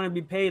 But if you want to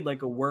be paid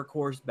like a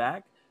workhorse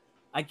back,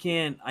 I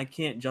can't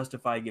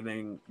justify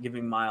giving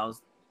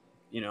Miles,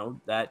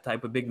 that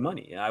type of big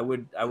money. I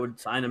would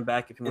sign him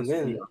back if he wants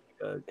to be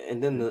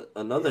on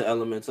another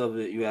element of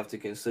it you have to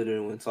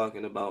consider when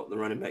talking about the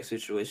running back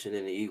situation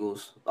in the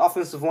Eagles,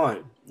 offensive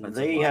line.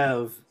 They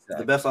have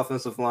the best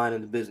offensive line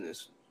in the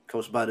business,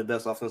 coached by the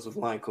best offensive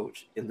line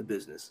coach in the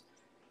business.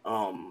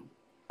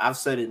 I've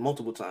said it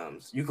multiple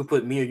times. You could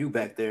put me or you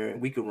back there,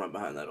 and we could run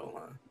behind that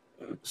O-line.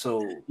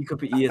 So you could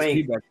put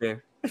ESP back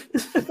there.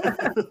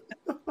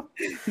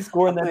 He's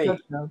scoring that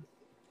touchdown.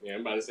 Yeah,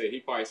 I'm about to say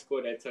he probably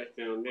scored that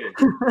touchdown there.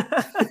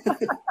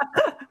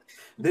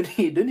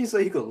 Didn't he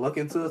say he could luck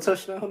into a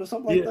touchdown or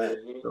something like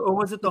that? Or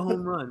was it the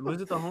home run?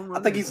 I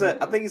think he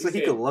said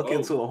he could luck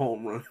into a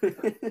home run.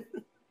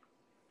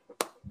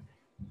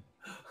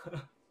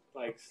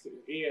 Like,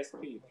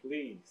 ESP,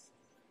 please.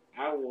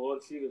 I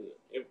want you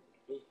to.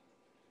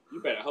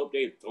 You better hope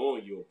they're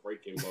throwing you a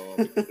breaking ball.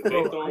 Because if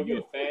they're throwing you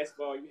a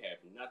fastball, you have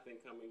nothing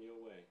coming your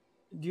way.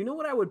 Do you know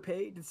what I would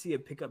pay to see a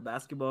pickup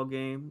basketball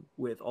game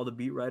with all the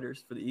beat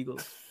writers for the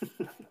Eagles?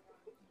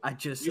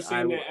 You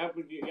seen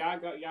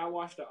that? Y'all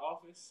watched The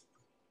Office?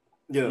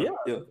 Yeah.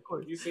 Of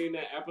course. You seen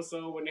that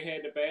episode when they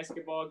had the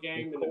basketball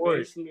game in the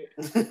basement?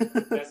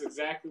 That's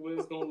exactly what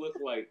it's gonna look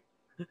like.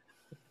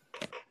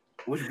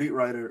 Which beat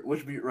writer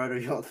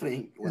y'all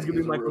think is a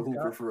real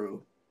hooper for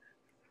real?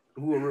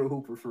 Who a real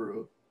hooper for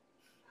real?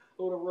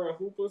 Who the real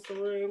hooper for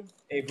real?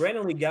 Hey,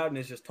 Brandon Lee Gowton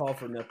is just tall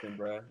for nothing,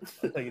 bro.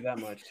 I'll tell you that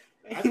much.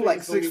 He like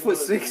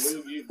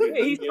 6'6".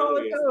 Yeah, he's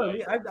taller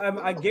too.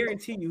 I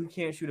guarantee you he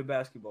can't shoot a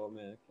basketball,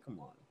 man. Come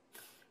on.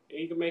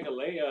 He can make a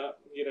layup,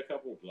 get a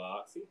couple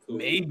blocks. He cool.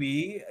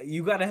 Maybe.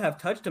 You got to have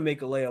touch to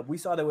make a layup. We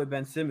saw that with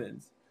Ben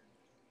Simmons.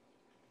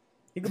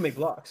 He can make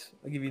blocks.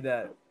 I'll give you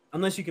that.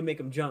 Unless you can make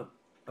him jump.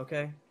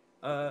 Okay?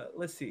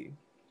 Let's see.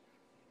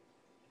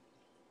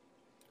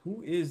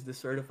 Who is the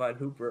certified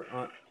hooper?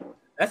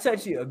 That's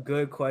actually a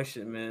good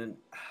question, man.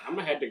 I'm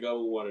gonna have to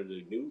go with one of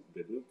the new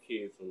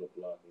kids from the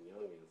block, the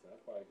youngins. I'll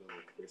probably go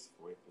with Chris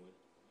Franklin.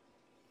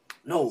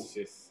 No.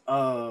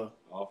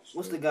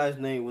 What's the guy's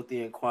name with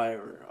the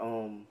Inquirer?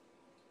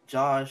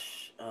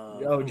 Josh.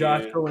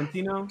 Josh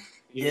Tolentino.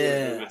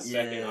 My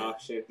second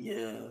option.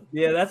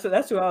 Yeah. That's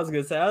what I was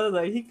gonna say. I was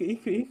like,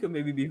 he could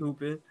maybe be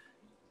hooping.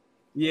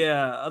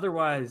 Yeah.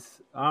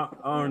 Otherwise, I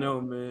don't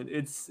know, man.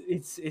 It's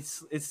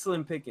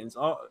slim pickings.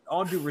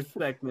 All due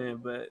respect, man,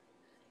 but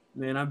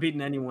man, I'm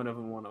beating any one of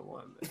them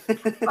 1-on-1.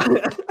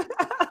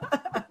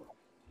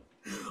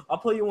 I'll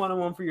play you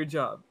 1-on-1 for your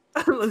job.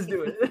 Let's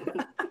do it.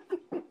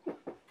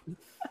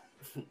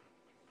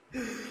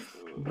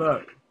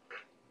 But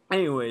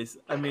anyways,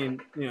 I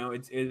mean,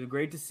 it's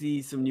great to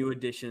see some new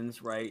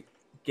additions, right?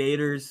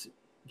 Gators,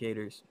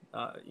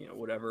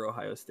 whatever,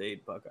 Ohio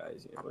State,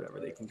 Buckeyes,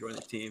 whatever, they can join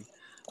the team.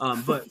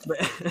 But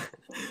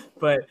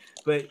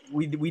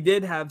we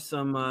did have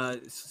some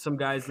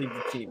guys leave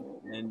the team,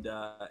 and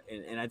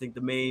I think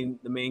the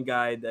main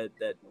guy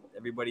that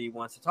everybody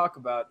wants to talk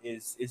about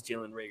is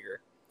Jalen Reagor.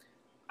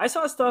 I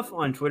saw stuff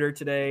on Twitter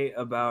today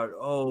about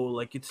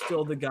like it's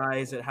still the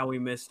guys that Howie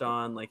missed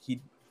on, like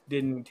he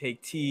didn't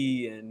take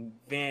T and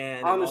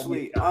Van.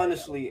 Honestly,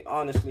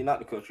 not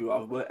to cut you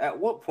off, but at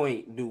what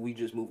point do we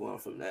just move on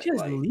from that?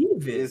 Just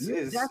leave it.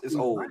 It's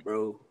old, right,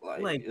 bro.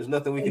 Like there's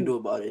nothing we can do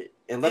about it.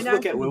 And let's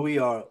look at where we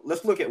are.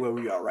 Let's look at where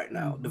we are right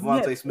now.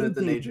 Devontae Smith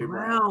and AJ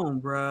Brown,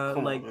 bro.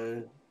 Come like,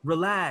 on,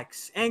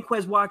 relax. And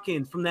Quez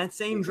Watkins from that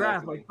same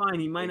draft. Like, fine,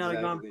 he might not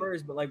have gone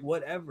first, but like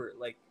whatever.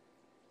 Like,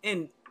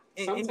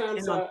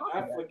 sometimes I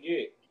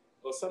forget,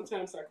 or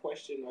sometimes I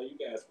question: are you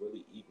guys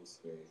really Eagles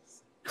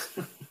fans?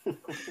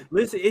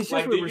 Listen, it's just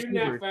like, with do receivers.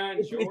 You not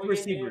find joy it's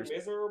receivers. In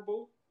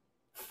miserable?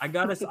 I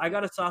got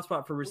a soft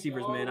spot for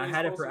receivers, man. I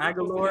had it for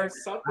Aguilar.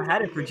 I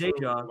had it for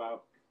J-Jaw.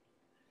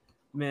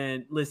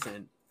 Man,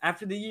 listen.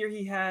 After the year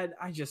he had,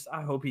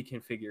 I hope he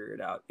can figure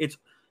it out. It's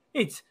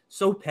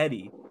so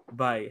petty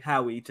by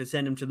Howie to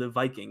send him to the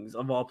Vikings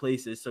of all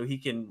places so he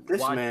can.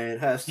 This man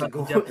has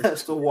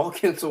to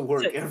walk into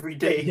work every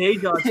day.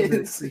 J-Jaw to the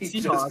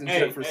Seahawks.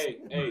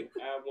 Hey,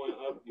 I want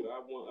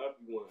up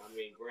you one. I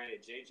mean,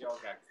 granted, J-Jaw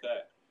got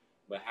cut,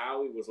 but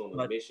Howie was on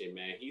a mission,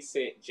 man. He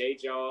sent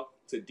J-Jaw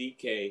to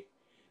DK,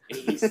 and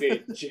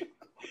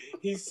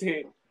he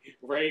sent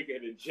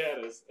Reagan to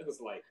Jettas. It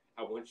was like,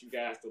 I want you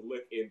guys to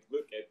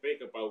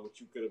think about what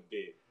you could have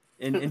did.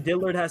 And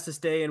Dillard has to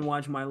stay and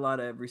watch my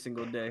Lotta every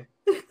single day.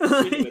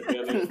 Speaking of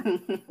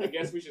Dillard, I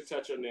guess we should touch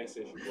touch on that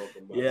since you broke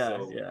them up. Yeah,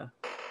 So, yeah.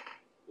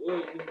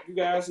 well, you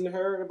guys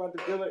heard about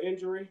the Dillard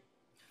injury?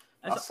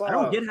 I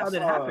don't get how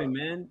that happened,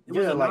 man. It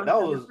was a like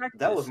that was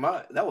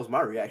practice.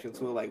 my reaction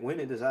to it. Like, when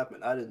did this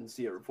happen? I didn't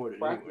see it reported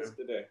Practice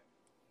anywhere.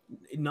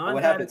 today.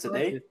 What happened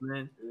today? Practice,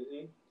 man.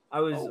 Mm-hmm. I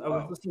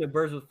was listening to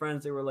Birds with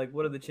Friends. They were like,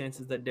 "What are the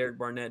chances that Derek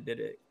Barnett did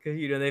it?"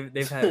 Because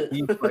they've had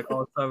beef like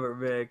all summer,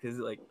 man, because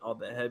like all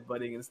the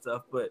headbutting and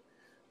stuff. But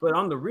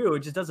on the real, it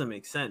just doesn't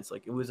make sense.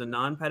 Like, it was a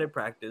non-padded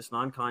practice,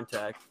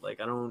 non-contact. Like,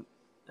 I don't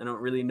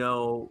really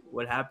know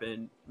what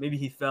happened. Maybe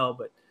he fell,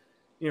 but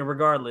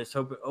regardless,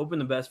 hoping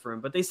the best for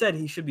him. But they said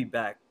he should be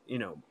back.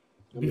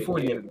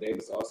 Before the end.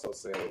 Davis also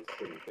said it was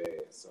pretty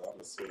bad, so I'm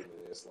assuming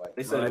it's like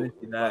they said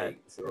Okay.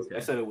 They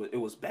said it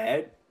was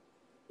bad.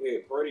 Yeah,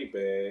 pretty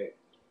bad.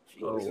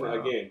 Oh,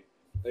 wow.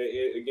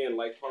 Again,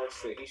 like Park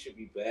said, he should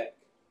be back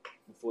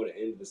before the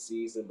end of the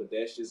season. But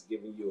that's just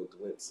giving you a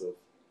glimpse of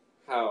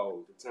how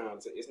the time.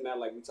 It's not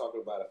like we're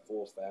talking about a 4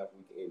 or 5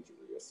 week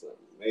injury or something.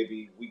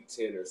 Maybe week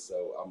 10 or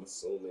so. I'm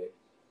assuming.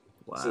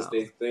 Wow. Since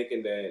they're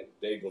thinking that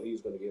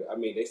he's going to get. I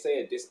mean, they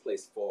say a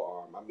displaced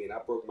forearm. I mean, I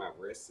broke my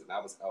wrist and I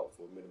was out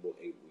for a minimum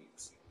 8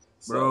 weeks.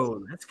 So,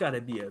 bro, that's got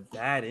to be a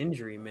bad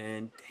injury,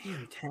 man.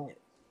 Damn, 10.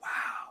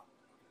 Wow.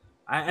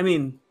 I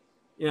mean,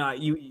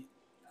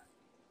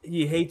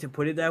 you hate to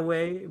put it that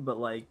way, but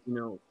like,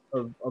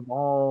 of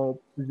all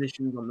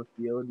positions on the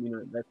field,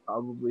 that's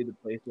probably the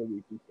place where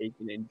we can take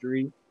an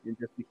injury, and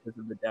just because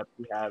of the depth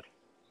we have.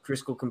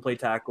 Driscoll can play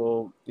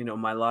tackle,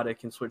 Mailata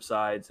can switch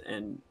sides,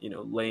 and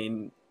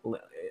Lane,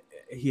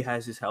 he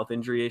has his health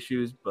injury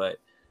issues, but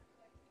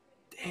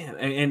damn,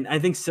 and I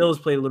think Sills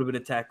played a little bit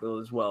of tackle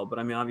as well, but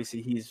I mean,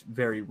 obviously he's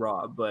very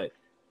raw, but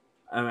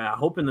I mean, I'm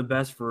hoping the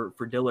best for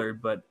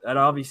Dillard, but that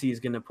obviously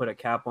is going to put a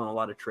cap on a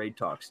lot of trade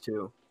talks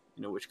too,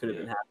 which could have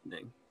been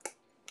happening.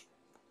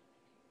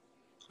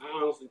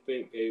 I honestly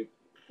think they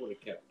would have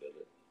kept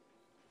Dillard.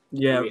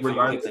 Yeah,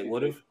 regardless, they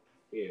would have.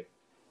 Yeah,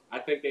 I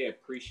think they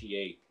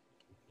appreciate.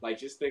 Like,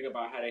 just think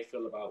about how they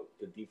feel about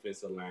the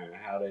defensive line,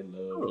 how they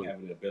love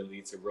having the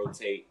ability to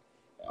rotate,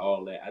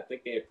 all that. I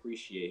think they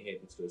appreciate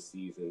heading to a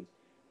season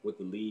with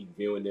the league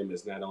viewing them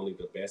as not only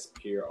the best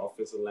pure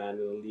offensive line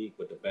in the league,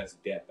 but the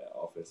best depth at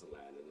offensive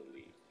line in the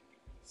league.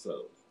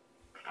 So,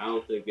 I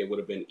don't think they would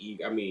have been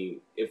eager. I mean,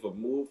 if a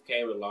move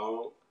came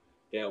along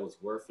that was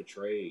worth a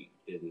trade,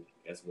 then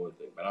that's one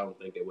thing. But I don't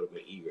think they would have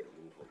been eager to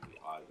move on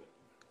either.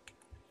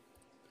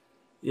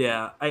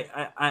 Yeah,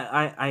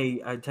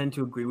 I tend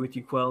to agree with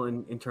you, Quell,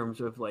 in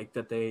terms of like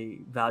that they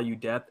value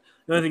depth.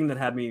 The only thing that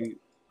had me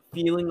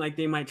feeling like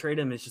they might trade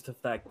him is just the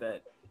fact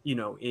that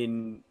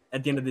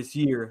at the end of this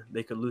year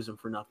they could lose him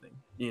for nothing.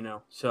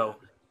 So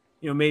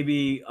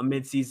maybe a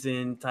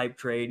midseason type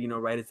trade.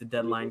 Right as the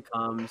deadline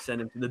comes,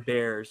 send him to the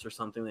Bears or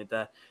something like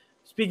that.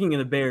 Speaking of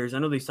the Bears, I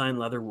know they signed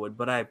Leatherwood,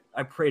 but I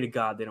pray to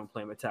God they don't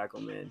play him at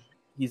tackle, man.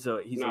 He's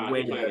a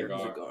way better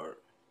guard.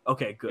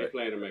 Okay, good. They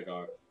playing him at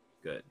guard.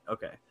 Good.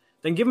 Okay.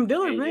 Then give him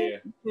Dillard, man.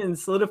 And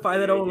solidify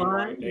that old line.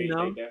 Right. They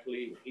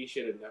definitely. He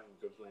should have never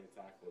been playing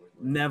tackle.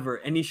 Never,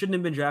 and he shouldn't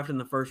have been drafted in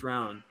the first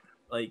round.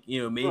 Like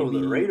maybe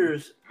the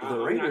Raiders. I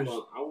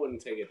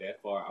wouldn't take it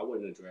that far. I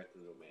wouldn't have drafted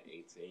him at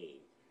 18.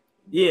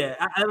 Yeah,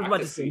 I was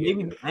about to say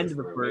maybe the end of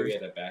the first, maybe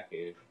at the back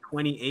end,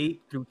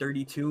 28 through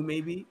 32,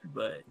 maybe,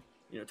 but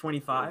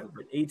 25.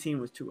 But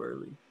 18 was too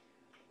early.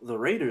 The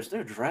Raiders,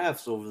 their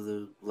drafts over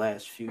the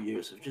last few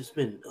years have just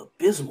been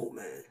abysmal,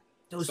 man.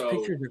 Those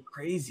pictures are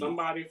crazy.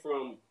 Somebody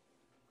from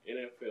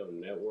NFL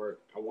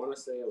Network, I want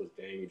to say it was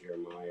Daniel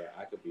Jeremiah.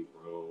 I could be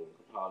wrong.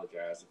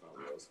 Apologize if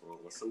I was wrong.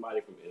 But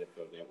somebody from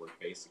NFL Network,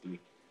 basically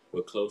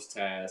with close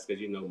ties,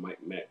 because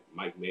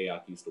Mike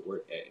Mayock used to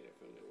work at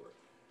NFL Network.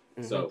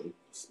 Mm-hmm. So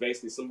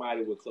basically,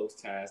 somebody with close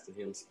ties to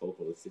him spoke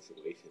on the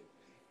situation,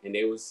 and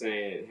they were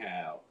saying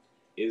how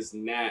it's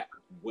not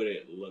what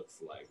it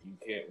looks like. You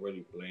can't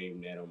really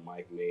blame that on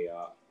Mike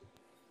Mayock,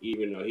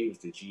 even though he was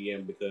the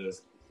GM,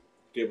 because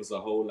there was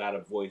a whole lot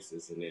of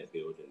voices in that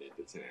building at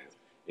the time.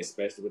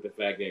 Especially with the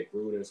fact that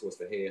Gruden was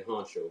the head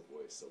honcho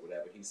voice. So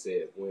whatever he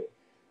said went,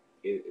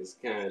 it's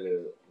kind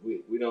of,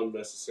 we don't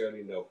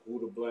necessarily know who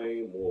to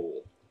blame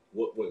or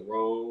what went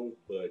wrong,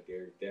 but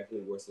there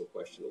definitely were some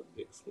questionable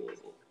things going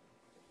on.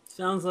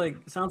 Sounds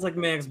like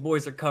Mac's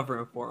boys are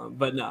covering for him,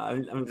 but no,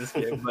 I'm just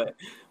kidding.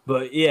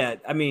 but yeah,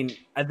 I mean,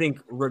 I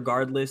think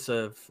regardless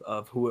of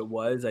who it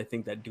was, I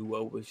think that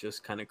duo was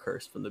just kind of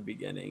cursed from the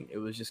beginning. It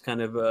was just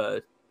kind of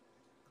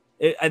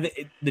I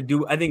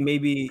think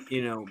maybe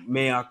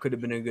Mayock could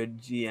have been a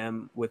good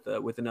GM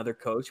with another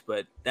coach,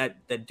 but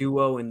that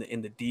duo in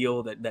the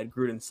deal that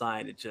Gruden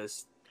signed, it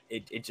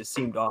just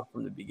seemed off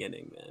from the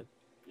beginning, man.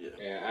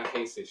 Yeah, I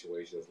hate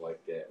situations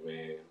like that,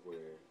 man. Where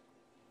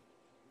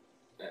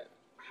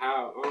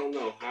how I don't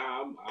know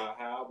how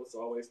I was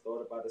always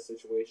thought about the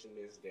situation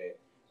is that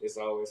it's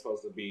always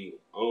supposed to be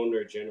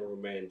owner, general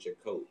manager,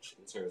 coach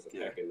in terms of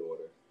pecking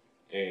order.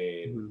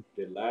 And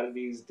a lot of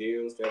these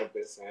deals that have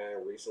been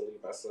signed recently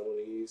by some of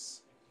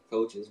these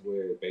coaches,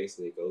 where it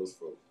basically goes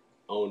from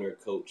owner,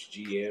 coach,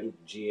 GM.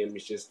 GM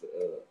is just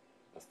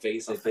a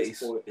face at this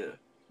point.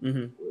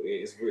 Yeah,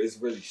 it's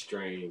really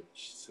strange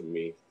to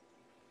me.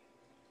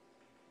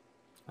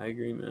 I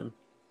agree, man.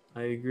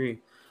 I agree.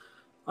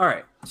 All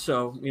right.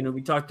 So,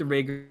 we talked the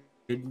Rager.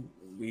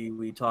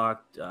 We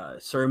talked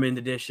Sermon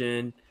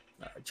edition,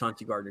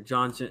 Chauncey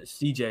Gardner-Johnson,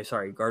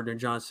 Gardner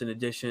Johnson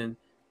edition.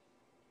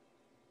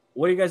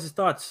 What are you guys'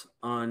 thoughts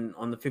on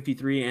the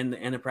 53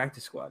 and the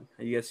practice squad?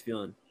 How you guys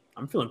feeling?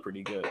 I'm feeling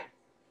pretty good.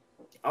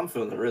 I'm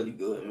feeling really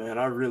good, man.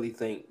 I really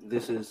think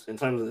this is, in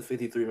terms of the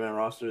 53-man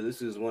roster,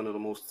 this is one of the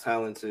most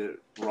talented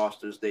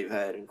rosters they've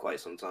had in quite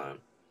some time.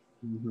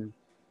 Mm-hmm.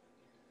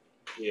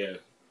 Yeah,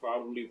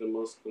 probably the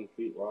most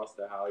complete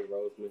roster Howie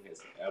Roseman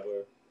has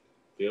ever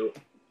built.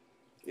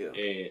 Yeah.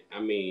 And,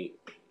 I mean,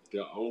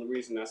 the only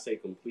reason I say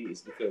complete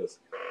is because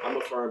I'm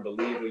a firm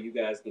believer. You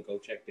guys can go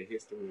check the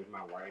history of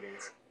my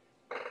writings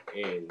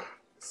and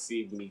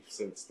see me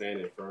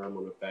standing firm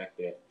on the fact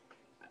that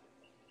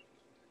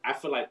I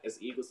feel like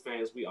as Eagles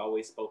fans, we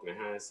always spoke in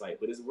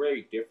hindsight, but it's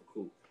very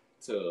difficult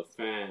to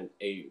find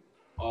a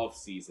off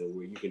season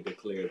where you can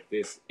declare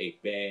this a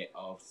bad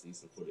off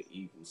season for the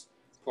Eagles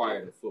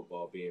prior to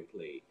football being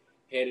played.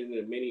 Heading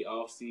into many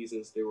off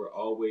seasons, there were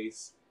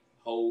always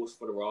holes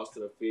for the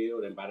roster to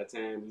fill, and by the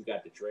time you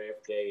got the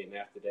draft day and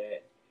after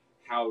that,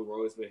 Howie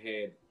Roseman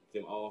had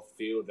them all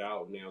filled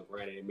out. Now,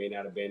 granted, it may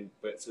not have been,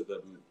 but to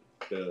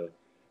the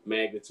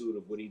magnitude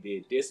of what he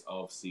did this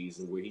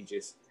offseason, where he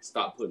just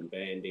stopped putting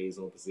band-aids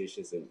on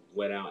positions and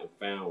went out and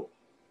found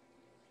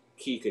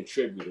key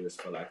contributors,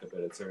 for lack of a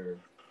better term.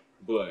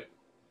 But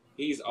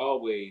he's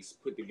always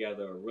put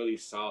together a really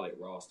solid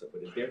roster.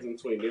 But the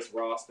difference between this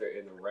roster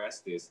and the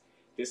rest is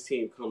this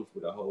team comes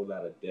with a whole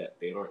lot of depth.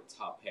 They aren't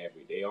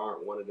top-heavy. They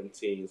aren't one of them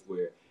teams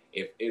where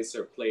if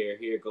insert player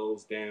here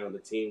goes down, the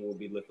team will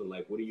be looking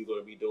like, what are you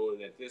going to be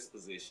doing at this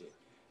position?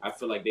 I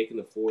feel like they can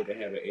afford to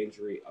have an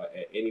injury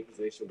at any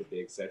position with the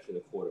exception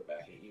of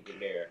quarterback. And even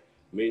there,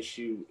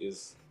 Minshew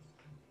is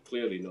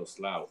clearly no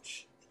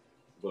slouch.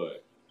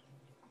 But,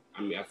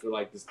 I mean, I feel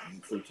like this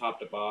from top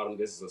to bottom,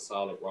 this is a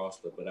solid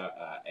roster. But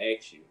I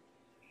ask you,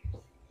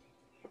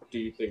 do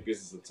you think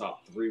this is a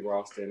top 3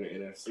 roster in the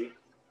NFC?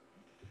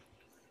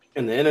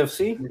 In the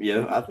NFC?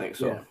 Yeah, I think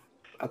so. Yeah.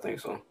 I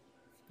think so.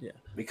 Yeah.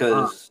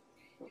 Because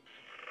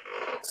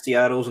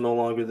Seattle's no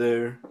longer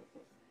there.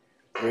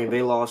 Green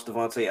Bay lost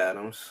Devontae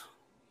Adams.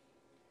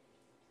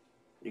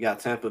 You got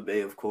Tampa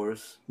Bay, of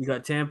course. You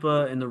got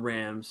Tampa and the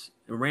Rams.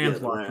 The Rams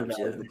lost Rams,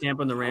 yeah.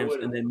 Tampa and the Rams,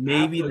 and then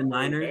maybe the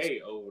Niners. Green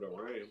Bay over the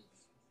Rams.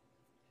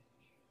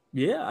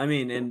 Yeah, I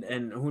mean,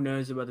 and who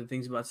knows about the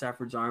things about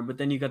Stafford's arm, but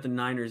then you got the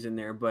Niners in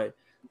there. But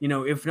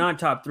if not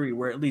top 3,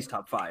 we're at least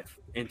top 5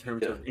 in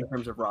terms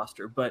of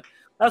roster. But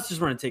let's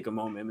just want to take a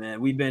moment, man.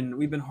 We've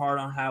been hard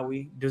on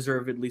Howie,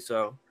 deservedly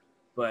so,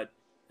 but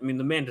I mean,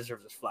 the man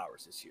deserves his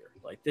flowers this year.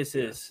 Like this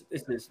is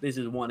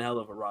one hell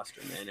of a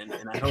roster, man.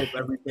 And I hope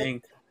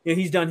everything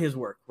he's done his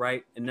work,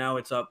 right? And now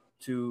it's up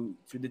to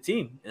the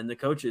team and the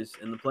coaches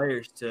and the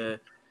players to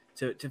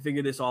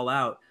figure this all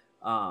out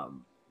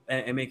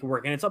and make it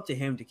work. And it's up to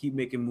him to keep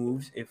making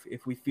moves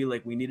if we feel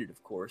like we need it,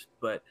 of course.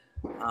 But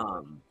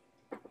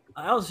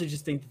I also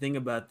just think the thing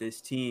about this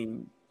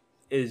team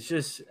is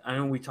just, I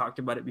know we talked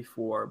about it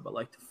before, but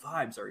like the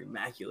vibes are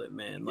immaculate,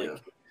 man.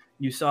 Like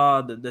you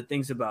saw the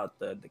things about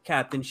the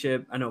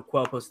captainship. I know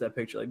Quell posted that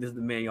picture. Like, this is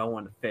the man y'all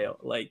want to fail.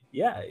 Like,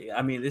 yeah,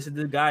 I mean, this is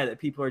the guy that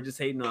people are just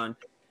hating on.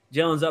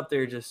 Jalen's up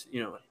there just,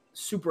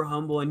 super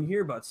humble. And you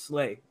hear about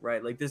Slay,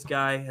 right? Like, this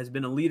guy has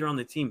been a leader on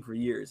the team for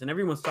years. And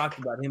everyone's talked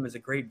about him as a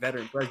great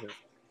veteran presence.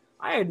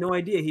 I had no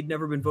idea he'd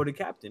never been voted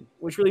captain,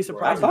 which really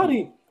surprised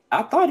me.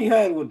 I thought he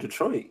had with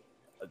Detroit.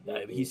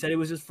 He said it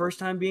was his first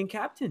time being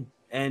captain.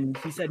 And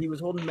he said he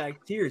was holding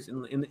back tears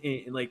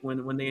in like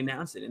when they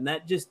announced it. And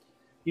that just,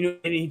 and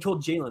he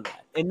told Jalen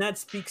that. And that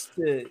speaks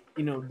to,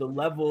 the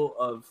level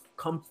of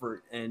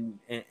comfort and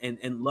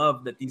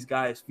love that these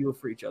guys feel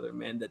for each other,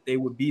 man, that they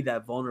would be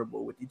that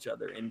vulnerable with each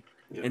other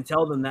and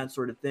tell them that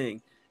sort of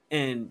thing.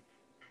 And,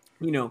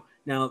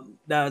 now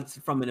that's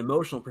from an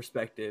emotional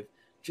perspective,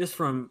 just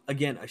from,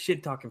 again, a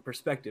shit talking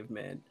perspective,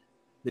 man.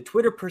 The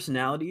Twitter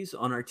personalities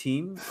on our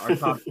team are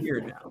top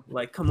tier now.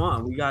 Like, come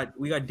on, we got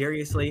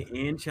Darius Slay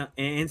and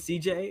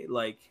CJ.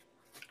 Like,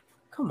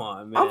 come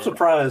on, man. I'm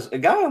surprised.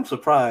 I'm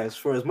surprised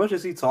for as much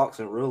as he talks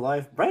in real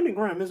life, Brandon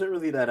Graham isn't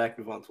really that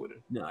active on Twitter.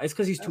 No, it's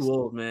because he's too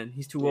old, man.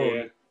 He's too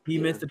old. He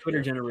missed the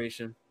Twitter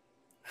generation.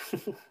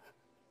 I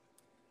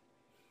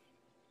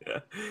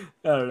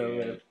don't know,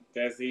 man.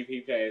 That's if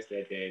he passed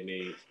that day and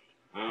age.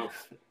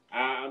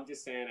 I'm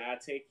just saying, I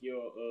take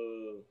your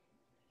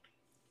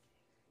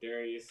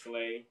Darius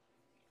Slay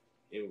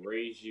and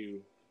raise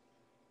you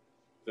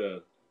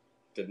the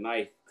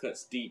knife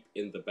cuts deep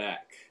in the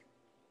back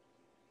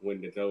when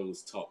the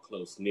does talk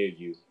close near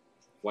you.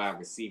 Wide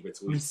receiver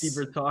tweets.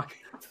 Receiver talk.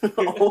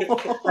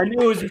 I knew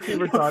it was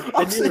receiver talk.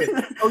 I knew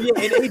it. Oh yeah,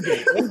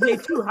 and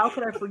AJ too. How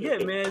could I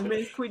forget, man? Man,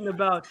 he's tweeting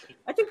about.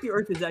 I think the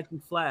Earth is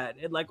actually flat,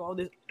 and like all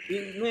this.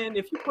 Man,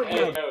 if you put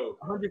a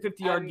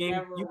 150-yard game,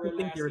 you can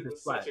think the Earth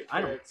is flat. I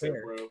don't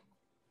care. Bro.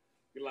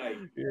 Like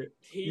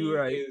he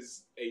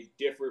is a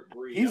different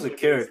breed. He's a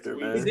character,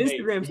 man. His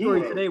Instagram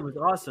story today was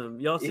awesome.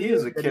 Y'all see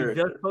it? That he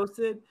just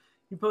posted.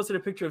 he posted a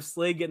picture of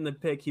Slay getting the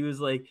pick. He was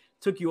like,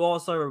 "Took you all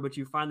summer, but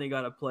you finally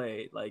got to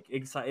play. Like,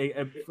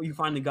 you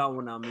finally got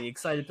one on me.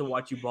 Excited to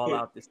watch you ball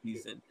out this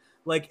season."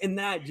 Like, and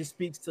that just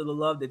speaks to the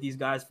love that these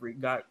guys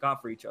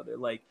got for each other.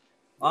 Like,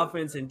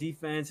 offense and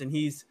defense, and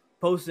he's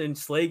posting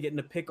Slay getting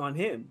a pick on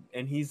him,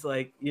 and he's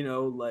like,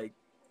 like,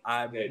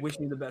 I'm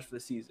wishing you the best for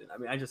the season. I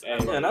mean, I love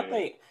and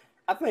it.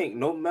 I think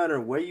no matter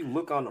where you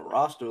look on the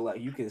roster,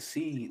 like you can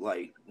see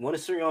like one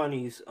of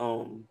Sirianni's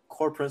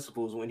core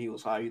principles when he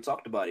was hired, he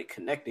talked about it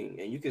connecting,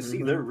 and you can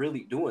see they're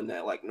really doing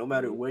that. Like no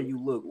matter where you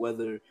look,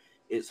 whether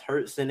it's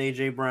Hurts and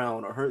AJ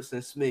Brown or Hurts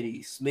and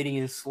Smitty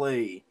and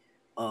Slay,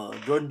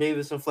 Jordan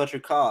Davis and Fletcher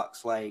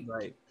Cox, like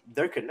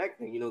they're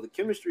connecting. The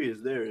chemistry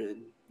is there,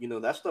 and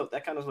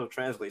that kind of stuff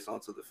translates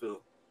onto the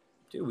field.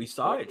 Dude, we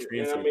saw it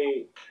translate. I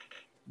mean,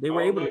 they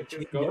were able to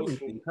change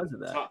everything because of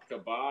that. Top to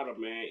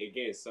bottom, man.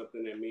 Again,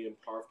 something that me and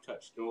Parth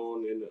touched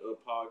on in the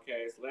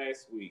podcast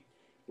last week,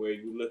 where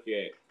you look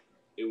at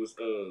it was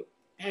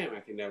damn,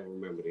 I can never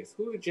remember this.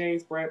 Who did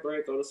James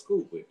Bradbury go to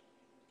school with?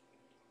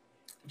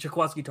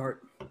 Jaquaski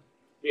Tart.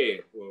 Yeah,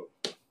 well,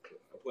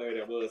 a player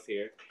that was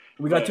here.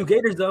 We got 2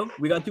 Gators though.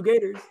 We got 2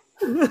 Gators.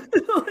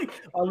 Like,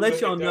 I'll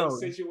let y'all know.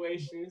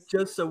 Situations,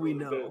 just so we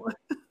know.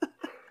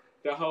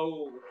 The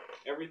whole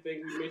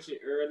everything we mentioned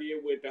earlier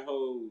with the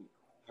whole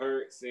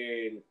Hurts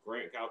and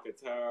Grant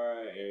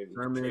Calcaterra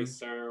and Trey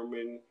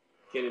Sermon,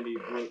 Kennedy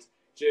Brooks,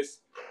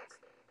 just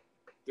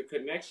the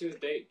connections.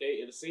 They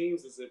it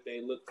seems as if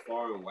they look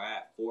far and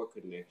wide for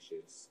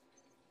connections.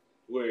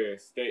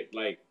 Whereas they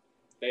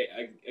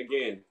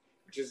again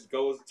just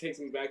takes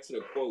me back to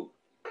the quote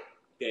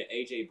that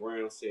AJ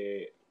Brown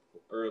said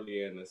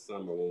earlier in the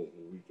summer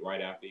right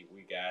after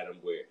we got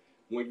him, where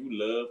when you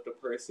love the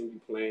person you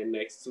playing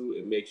next to,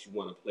 it makes you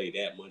want to play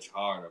that much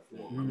harder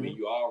for them. I mean,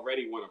 you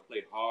already want to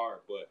play hard,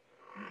 but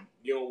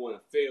you don't want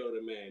to fail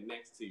the man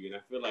next to you. And I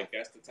feel like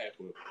that's the type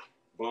of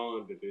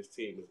bond that this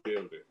team is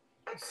building.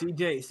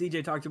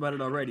 CJ talked about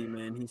it already,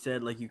 man. He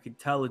said like you could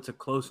tell it's a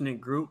close-knit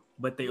group,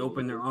 but they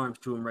opened their arms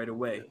to him right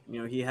away.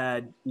 He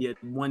had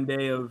 1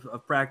 day of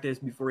practice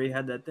before he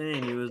had that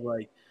thing. He was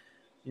like,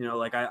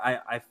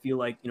 I feel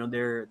like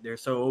they're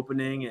so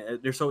opening,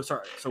 they're so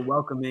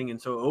welcoming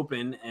and so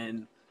open,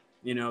 and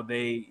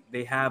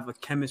they have a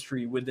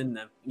chemistry within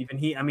them. Even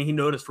he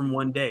noticed from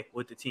 1 day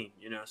with the team,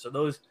 so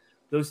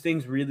those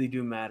things really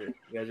do matter.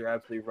 You guys are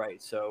absolutely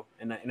right. So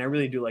and I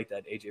really do like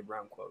that AJ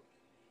Brown quote.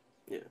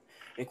 Yeah,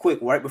 and quick,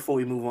 right before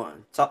we move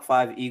on, top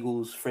 5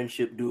 Eagles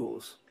friendship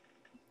duels.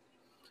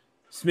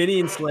 Smitty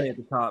and Slay at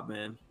the top,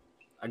 man.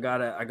 I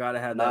gotta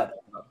have that.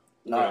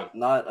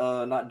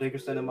 Not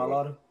Dickerson and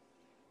Mailata.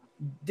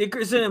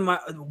 Dickerson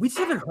and we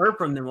still haven't heard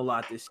from them a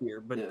lot this year,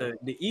 but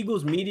the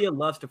Eagles media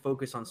loves to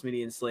focus on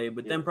Smitty and Slay,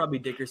 but then probably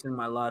Dickerson,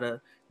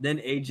 Mailata, then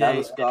AJ,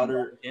 Dallas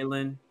Goedert,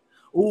 Jalen.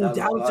 Oh,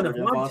 Dallas and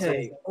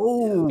Avonte.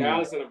 Oh,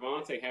 Dallas and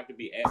Avonte have to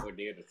be at or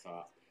near the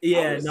top.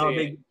 Yeah,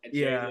 Jalen and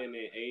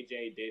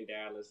AJ, then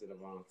Dallas and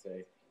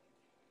Avonte,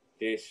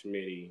 then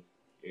Smitty,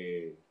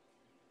 and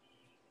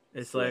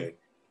it's like,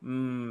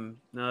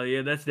 no,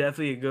 yeah, that's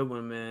definitely a good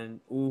one,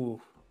 man. Ooh.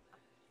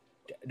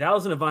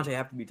 Dallas and Avonte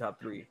have to be top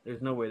 3.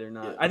 There's no way they're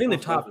not. I think the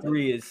top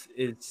 3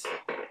 is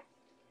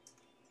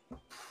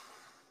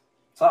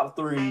top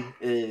 3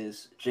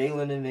 is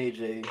Jalen and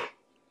AJ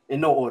in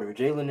no order.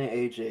 Jalen and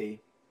AJ,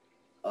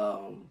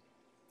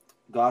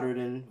 Goddard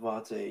and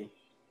Avonte,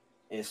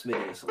 and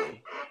Smitty and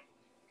Slay.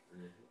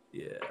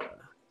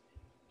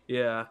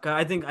 Yeah.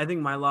 I think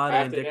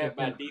Mailata and Dickerson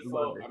by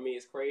default. I mean,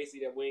 it's crazy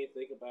that we ain't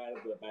think about it,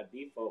 but by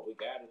default, we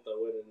got to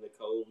throw it in the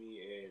Kobe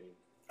and.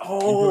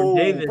 Oh,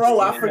 Davis, bro,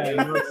 I forgot.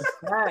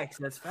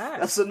 That's facts.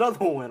 That's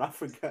another one. I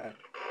forgot.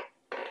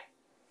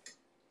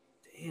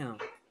 Damn.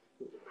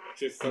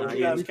 Would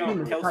you guys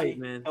count Kelsey?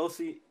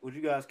 Kelsey? Would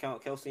you guys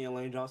count Kelsey and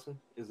Lane Johnson?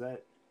 Is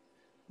that?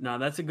 No,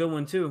 that's a good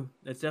one too.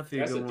 That's definitely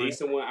a good one. That's a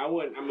decent one. I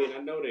wouldn't. I mean, I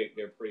know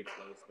they're pretty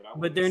close,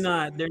 but they're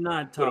not. They're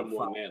not top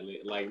 5.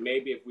 Like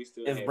maybe if we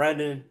still. If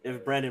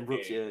Brandon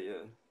Brooks,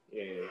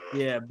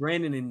 yeah.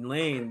 Brandon and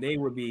Lane, they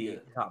would be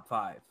top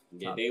 5.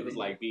 Yeah, they was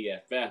like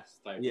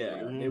BFFs type.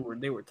 Yeah, they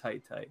were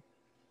tight.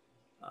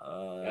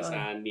 That's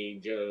how I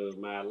need Joe,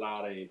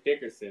 Mailata, and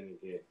Dickerson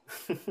again.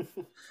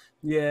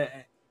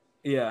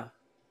 Yeah.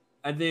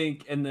 I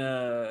think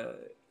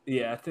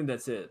I think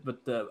that's it. But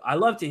I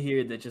love to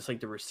hear that just like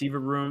the receiver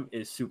room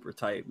is super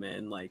tight,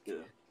 man. Like,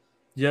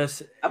 I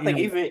think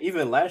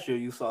even last year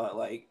you saw it.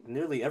 Like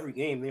nearly every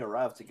game they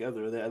arrived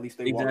together. At least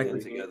they walked in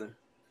together.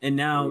 And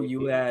now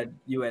you add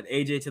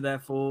AJ to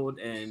that fold,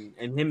 and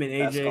him and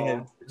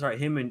AJ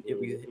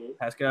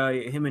Pascal,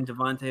 him and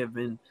Devontae have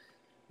been,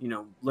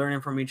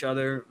 learning from each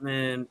other,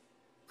 man.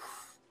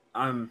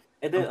 And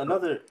then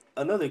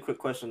another quick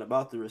question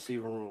about the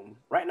receiver room.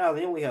 Right now,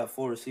 they only have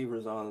 4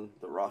 receivers on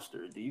the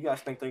roster. Do you guys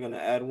think they're going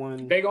to add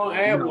one? They're going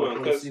to add one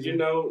because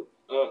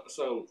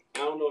so I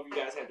don't know if you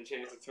guys had the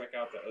chance to check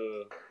out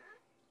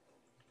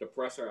the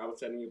presser I was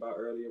telling you about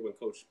earlier when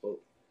Coach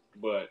spoke,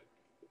 but.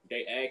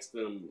 They asked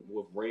them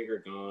with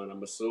Rager gone.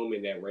 I'm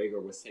assuming that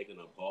Rager was taking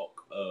a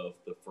bulk of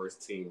the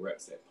first team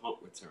reps at punt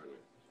returner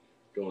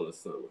during the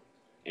summer.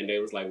 And they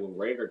was like, with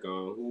Rager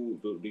gone, who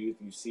do you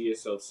see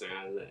yourself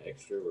signing an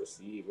extra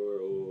receiver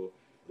or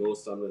doing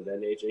something of that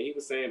nature? And he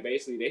was saying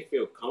basically they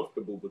feel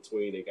comfortable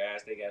between the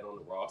guys they got on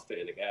the roster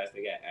and the guys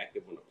they got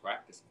active on the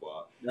practice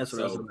squad. That's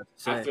what I was So about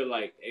to say. I feel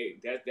like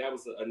that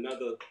was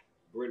another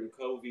Britton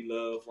Covey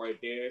love right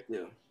there.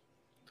 Yeah.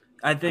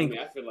 I think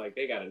I feel like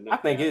they got enough. I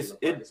think guys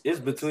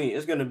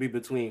it's gonna be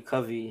between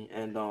Covey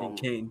and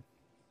Kane.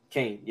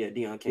 Kane. Yeah,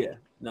 Deion Kane. Yeah.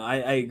 No, I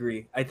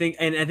agree. I think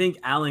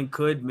Allen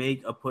could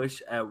make a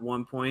push at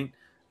one point,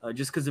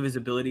 just because of his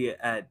ability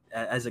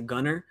as a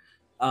gunner.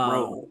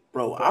 Bro,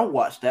 I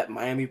watched that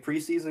Miami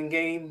preseason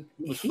game.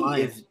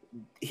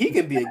 He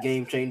can be a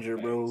game changer,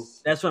 bro.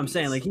 That's what I'm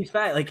saying. Like, he's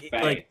fat. Like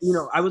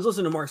I was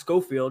listening to Mark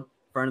Schofield,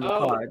 friend of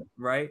the pod,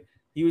 right?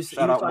 He was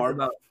talking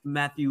about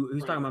Matthew. He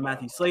was talking about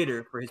Matthew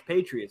Slater for his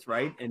Patriots,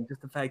 right? And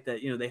just the fact that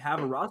they have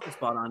a roster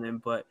spot on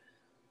him, but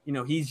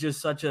he's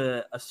just such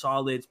a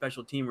solid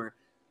special teamer.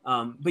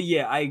 But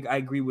yeah, I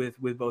agree with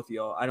both of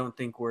y'all. I don't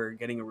think we're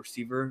getting a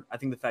receiver. I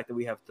think the fact that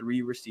we have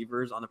 3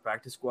 receivers on the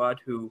practice squad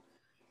who,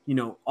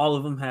 all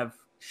of them have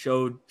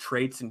showed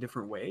traits in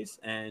different ways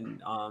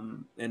and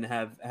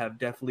have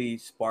definitely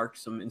sparked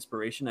some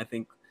inspiration. I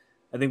think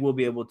we'll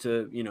be able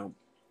to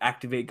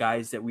activate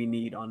guys that we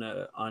need on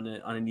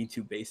a need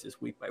to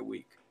basis week by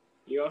week.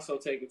 You also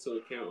take into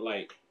account,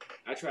 like,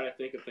 I try to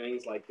think of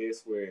things like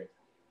this where,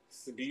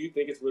 so do you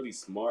think it's really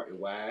smart and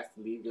wise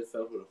to leave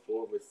yourself with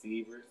 4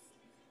 receivers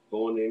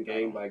going in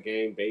game by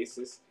game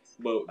basis?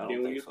 But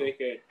then when you think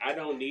it, I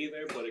don't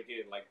either. But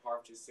again, like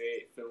Park just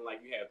said, feeling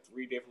like you have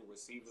 3 different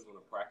receivers on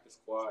a practice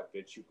squad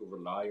that you can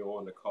rely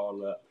on to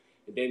call up.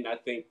 And then I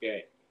think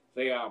that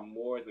they are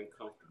more than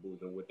comfortable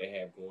than what they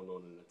have going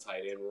on in the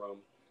tight end room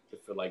to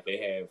feel like they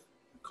have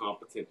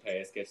competent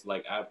pass catch.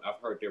 Like I've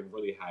heard they're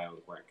really high on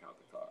Grant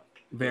Calcatar.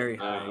 Very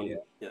high.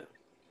 Yeah.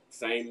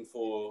 Same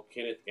for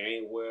Kenneth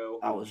Gainwell.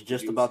 I was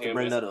just about to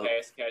bring that up.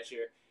 Pass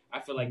catcher. I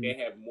feel like they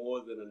have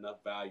more than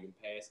enough value in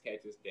pass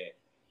catchers that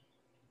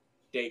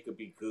they could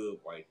be good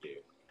right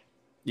there.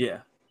 Yeah,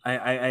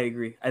 I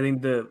agree. I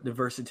think the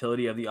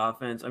versatility of the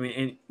offense. I mean,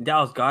 and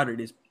Dallas Goedert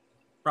is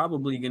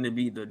probably going to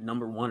be the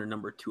number 1 or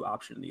number 2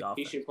 option in the offense.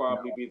 He should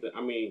probably be the.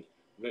 I mean,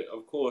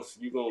 of course,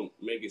 you're gonna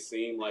make it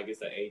seem like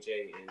it's an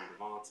AJ and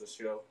Devonta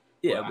show.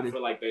 Yeah, but I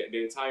feel like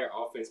the entire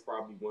offense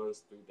probably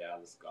runs through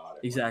Dallas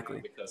Goedert. Exactly.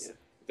 Right now because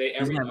they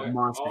have a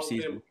monster all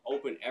season. of them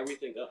open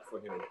everything up for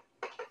him.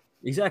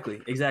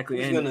 Exactly.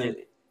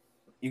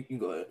 You can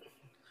go ahead.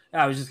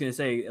 I was just gonna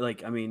say,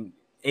 like, I mean,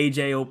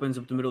 AJ opens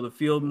up the middle of the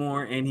field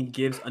more, and he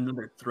gives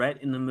another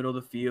threat in the middle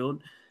of the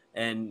field.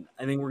 And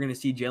I think we're going to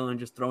see Jalen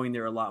just throwing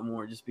there a lot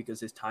more, just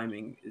because his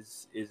timing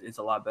is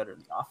a lot better.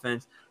 The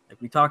offense,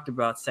 like we talked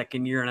about,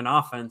 second year in an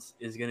offense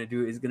is going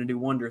to do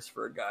wonders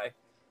for a guy.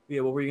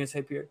 Yeah, what were you going to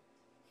say, Pierre?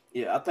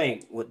 Yeah, I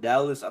think with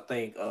Dallas,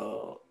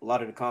 a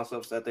lot of the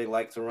concepts that they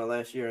liked to run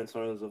last year in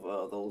terms of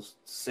those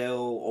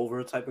sell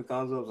over type of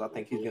concepts, I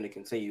think he's going to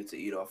continue to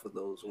eat off of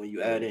those. When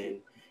you add in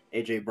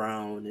AJ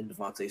Brown and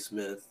Devontae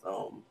Smith,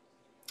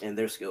 and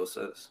their skill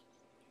sets.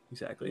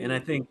 Exactly, and I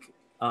think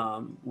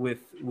with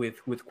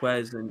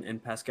Quez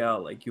and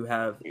Pascal, like you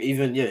have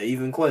even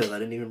Quez, I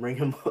didn't even bring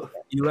him up.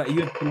 You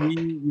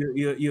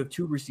have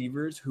 2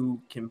 receivers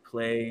who can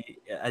play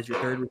as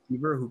your third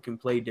receiver, who can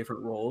play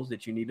different roles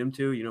that you need them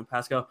to.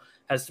 Pascal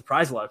has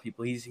surprised a lot of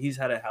people. He's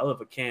had a hell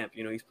of a camp.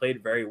 He's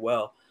played very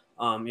well.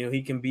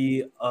 He can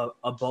be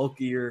a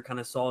bulkier kind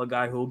of solid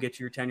guy who will get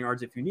you your 10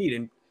 yards if you need.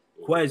 And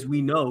Quez,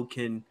 we know,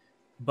 can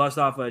bust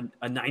off a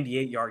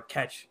 98-yard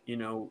catch,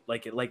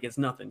 like it's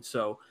nothing.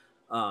 So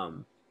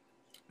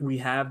we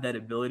have that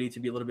ability to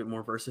be a little bit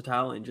more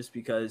versatile. And just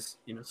because,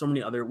 we have so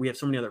many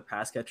other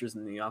pass catchers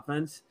in the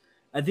offense,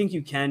 I think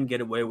you can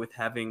get away with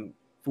having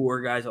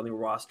 4 guys on the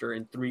roster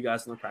and 3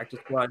 guys on the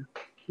practice squad,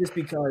 just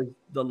because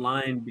the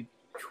line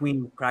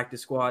between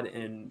practice squad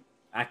and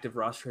active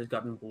roster has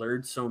gotten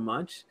blurred so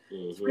much.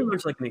 It's pretty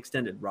much like an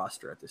extended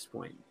roster at this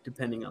point,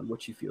 depending on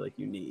what you feel like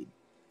you need.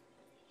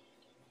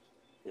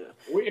 Yeah,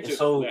 we're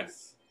just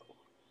less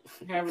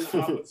having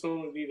the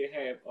opportunity to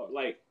have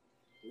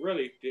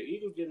really, the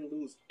Eagles didn't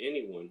lose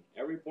anyone.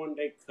 Everyone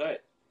they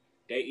cut,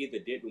 they either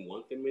didn't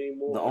want them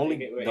anymore. The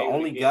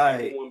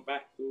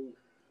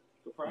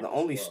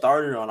only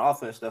starter on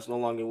offense that's no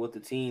longer with the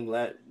team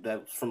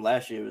that from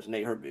last year is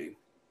Nate Herbig.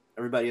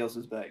 Everybody else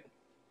is back.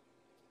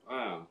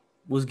 Wow.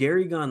 Was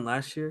Gary gone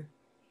last year?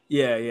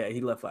 Yeah,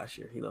 he left last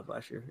year.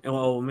 And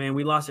oh man,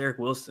 we lost Eric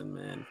Wilson,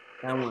 man.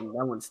 That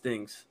one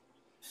stings.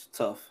 It's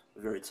tough,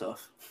 very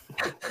tough.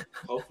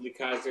 Hopefully,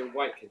 Kaiser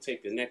White can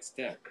take the next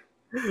step.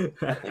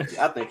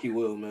 I think he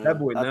will, man. That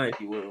boy, I think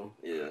he will.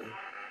 Yeah.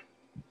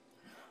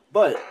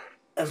 But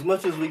as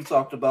much as we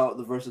talked about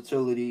the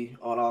versatility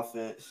on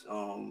offense,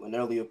 an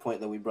earlier point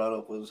that we brought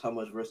up was how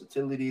much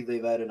versatility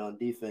they've added on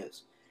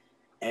defense,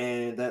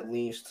 and that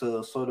leads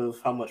to sort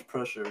of how much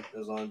pressure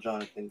is on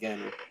Jonathan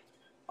Gannon.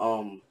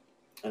 And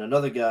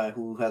another guy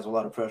who has a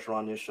lot of pressure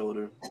on his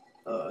shoulder,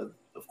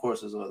 of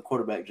course, is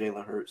quarterback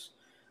Jalen Hurts.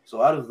 So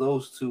out of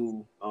those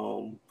 2,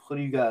 who do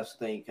you guys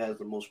think has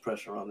the most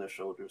pressure on their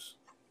shoulders?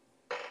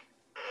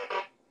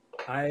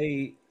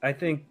 I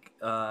think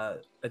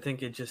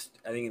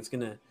it's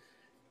gonna,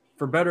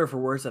 for better or for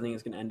worse, I think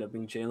it's gonna end up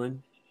being Jalen,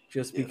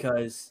 just Yeah,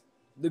 because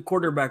the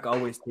quarterback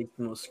always takes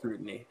the most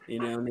scrutiny.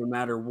 No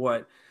matter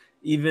what.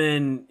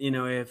 Even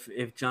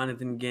if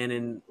Jonathan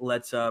Gannon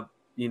lets up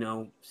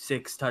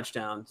 6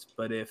 touchdowns,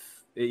 but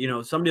if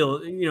somebody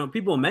will,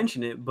 people will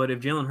mention it, but if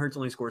Jalen Hurts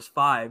only scores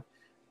 5,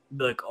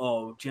 like,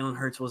 oh, Jalen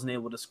Hurts wasn't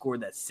able to score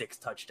that 6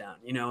 touchdown,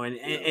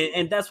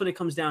 and that's what it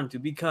comes down to,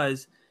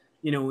 because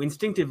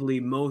instinctively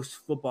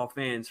most football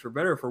fans, for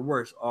better or for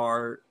worse,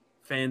 are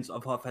fans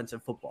of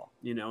offensive football,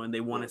 and they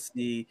want to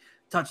see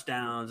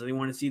touchdowns, and they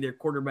want to see their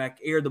quarterback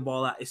air the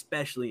ball out,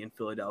 especially in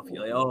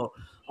Philadelphia. Like, oh,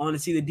 I want to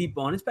see the deep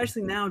ball, and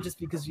especially now, just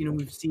because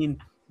we've seen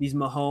these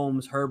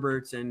Mahomes,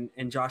 Herberts,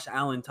 and Josh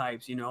Allen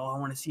types. I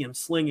want to see him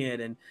sling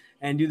it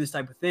and do this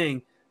type of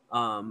thing.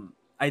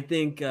 I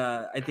think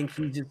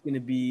he's just going to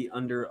be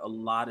under a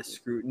lot of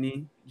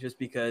scrutiny, just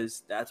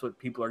because that's what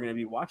people are going to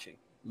be watching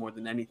more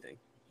than anything.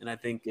 And I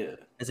think yeah,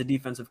 as a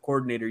defensive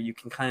coordinator, you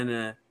can kind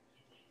of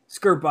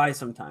skirt by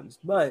sometimes,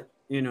 but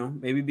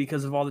maybe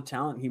because of all the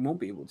talent, he won't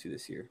be able to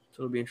this year.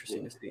 So it'll be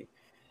interesting yeah. to see.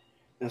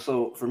 And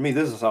so for me,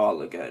 this is how I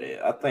look at it.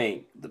 I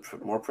think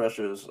more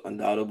pressure is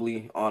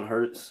undoubtedly on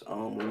Hurts.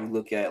 When you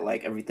look at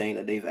like everything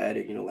that they've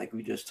added, like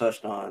we just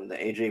touched on the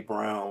AJ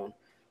Brown,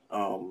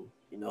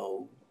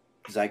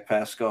 Zach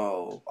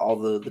Pascal, all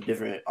the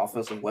different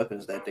offensive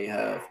weapons that they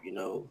have.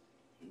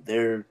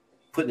 They're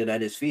putting it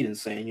at his feet and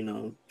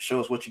saying, show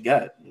us what you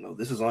got.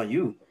 This is on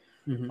you.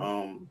 Mm-hmm.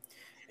 Um,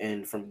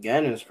 and from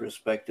Gannon's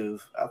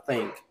perspective, I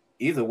think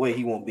either way,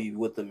 he won't be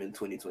with them in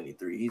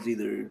 2023. He's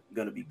either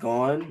going to be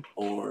gone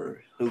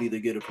or he'll either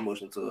get a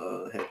promotion to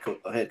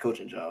a head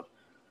coaching job.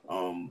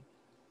 Um,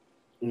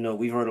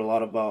 we've heard a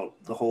lot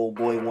about the whole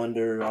boy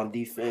wonder on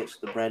defense,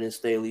 the Brandon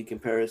Staley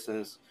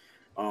comparisons.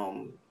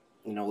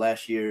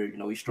 Last year,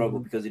 he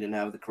struggled because he didn't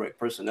have the correct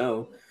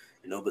personnel,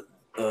 but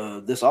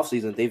this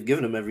offseason, they've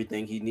given him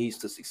everything he needs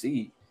to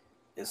succeed.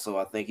 And so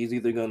I think he's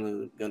either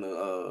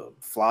gonna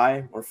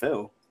fly or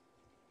fail.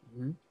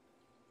 Mm-hmm.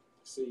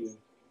 See,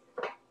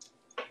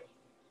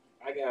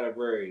 I got a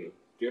very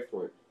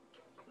different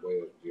way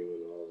of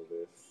viewing all of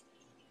this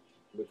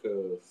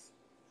because,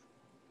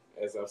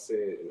 as I've said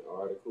in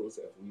articles,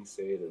 as we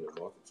said in a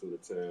multitude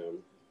of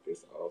times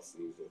this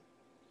offseason,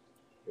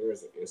 there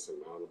is an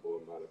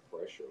insurmountable amount of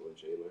pressure on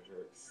Jalen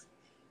Hurts.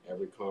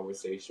 Every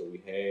conversation we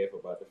have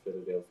about the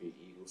Philadelphia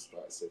Eagles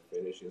starts and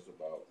finishes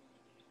about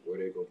where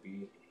they're going to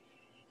be.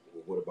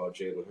 Well, what about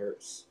Jalen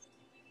Hurts?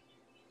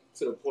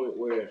 To the point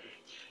where,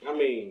 I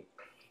mean,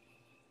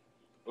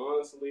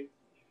 honestly,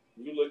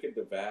 you look at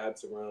the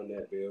vibes around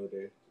that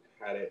building,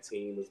 how that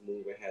team is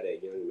moving, how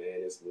that young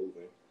man is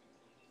moving,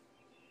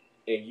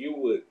 and you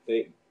would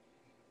think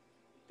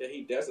that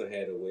he doesn't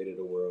have the weight of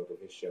the world on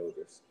his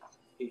shoulders.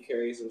 He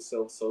carries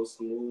himself so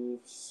smooth,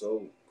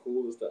 so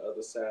cool as the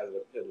other side of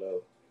the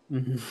pillow,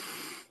 Mm-hmm.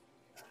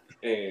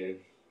 and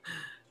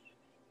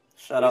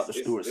Shout out it's to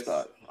it's Stuart it's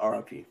Scott,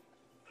 RIP.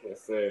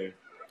 it's uh,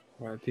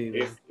 RIP,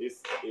 man.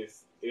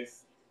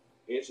 it's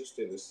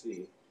interesting to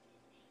see.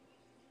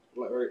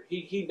 Like, or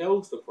he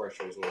knows the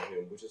pressure is on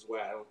him, which is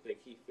why I don't think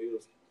he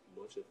feels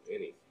much of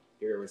any.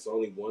 Here, it's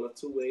only one of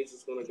two ways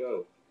it's going to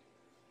go.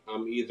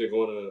 I'm either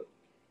going to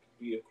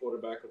be a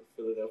quarterback of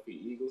the Philadelphia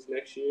Eagles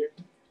next year,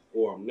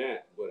 or I'm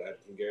not. But I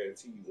can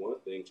guarantee you one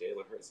thing: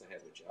 Jalen Hurts will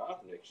have a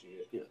job next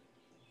year. Yeah.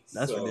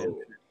 That's for damn So sure.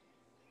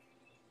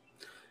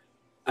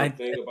 the I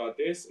thing about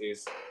this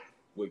is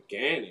with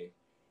Gannon,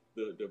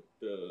 the the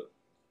the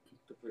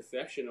the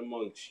perception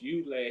amongst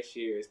you last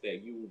year is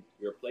that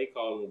your play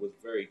calling was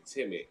very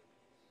timid.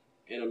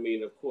 And I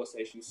mean, of course,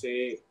 as you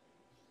said,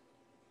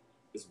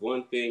 it's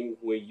one thing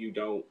when you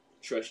don't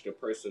trust the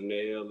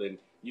personnel, and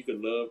you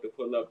could love to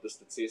pull up the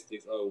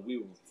statistics. Oh, we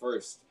were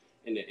first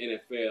in the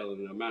NFL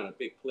in the amount of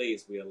big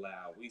plays we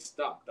allowed. We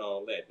stopped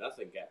all that.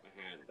 Nothing got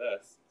behind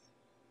us.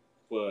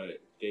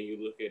 But then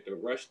you look at the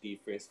rush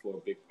defense for a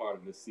big part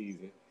of the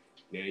season.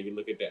 Now you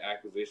look at the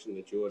acquisition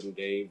of Jordan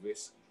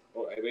Davis,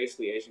 or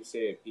basically, as you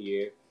said,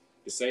 Pierre,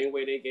 the same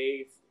way they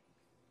gave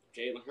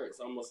Jalen Hurts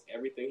almost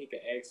everything he could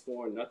ask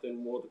for and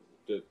nothing more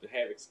to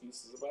have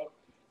excuses about.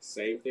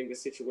 Same thing, the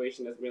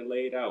situation that's been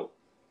laid out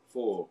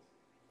for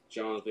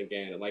Jonathan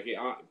Gannon. Like,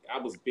 I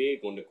was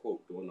big on the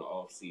quote during the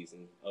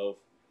offseason of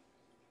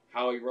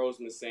Howie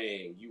Roseman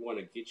saying, you want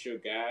to get your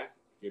guy,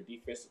 your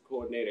defensive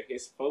coordinator,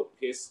 his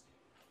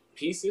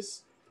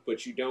pieces,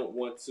 but you don't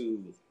want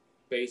to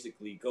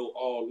basically go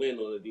all in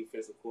on the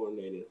defensive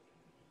coordinator.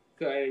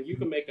 And you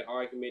can make an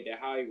argument that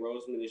Howie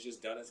Roseman has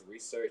just done his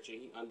research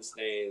and he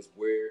understands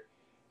where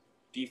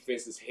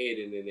defense is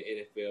heading in the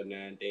NFL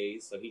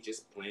nowadays, so he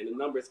just playing the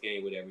numbers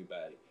game with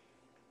everybody.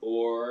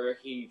 Or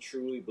he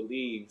truly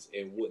believes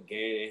in what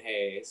Gannon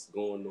has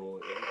going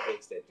on, and he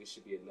thinks that this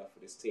should be enough for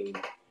this team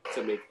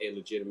to make a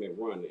legitimate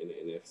run in the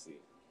NFC.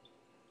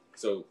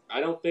 So I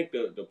don't think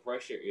the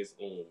pressure is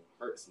on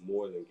Hurts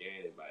more than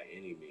Gannon by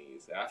any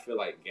means. I feel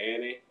like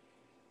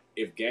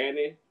if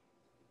Gannon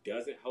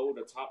doesn't hold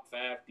a top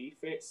 5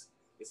 defense,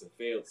 it's a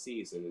failed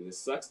season. And it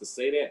sucks to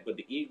say that, but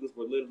the Eagles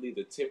were literally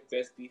the 10th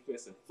best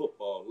defense in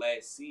football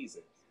last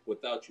season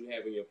without you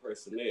having your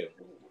personnel.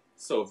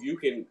 So if you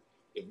can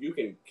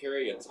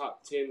carry a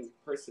top 10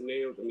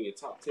 personnel, a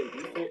top 10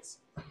 defense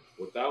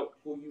without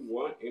who you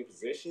want in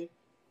position,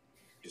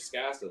 the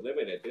sky's the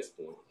limit at this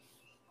point.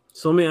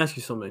 So let me ask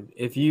you something.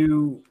 If he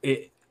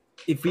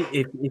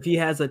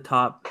has a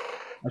top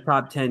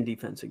 10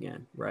 defense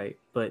again, right?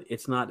 But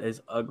it's not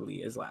as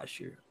ugly as last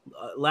year.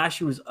 Last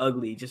year was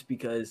ugly just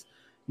because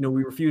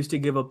we refused to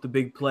give up the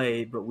big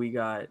play, but we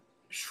got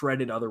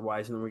shredded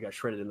otherwise, and then we got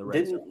shredded in the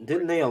red zone.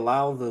 Didn't they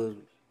allow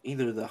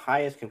either the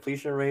highest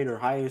completion rate or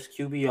highest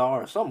QBR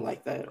or something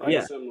like that, right?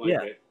 Yeah, something like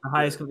that. The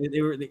highest.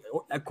 They were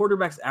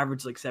quarterbacks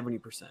averaged like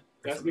 70%.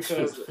 That's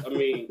because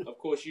of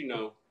course,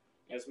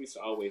 as we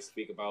always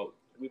speak about,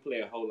 we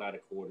play a whole lot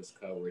of quarters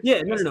coverage.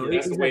 Yeah, that's no.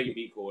 That's exactly. the way you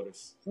beat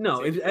quarters.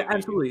 No,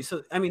 absolutely.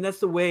 So that's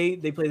the way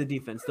they play the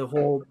defense. The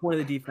whole point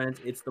of the defense,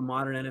 it's the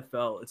modern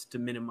NFL. It's to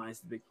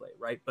minimize the big play,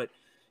 right? But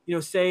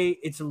say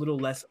it's a little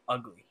less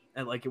ugly,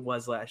 and like it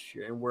was last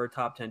year, and we're a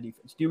top 10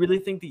 defense. Do you really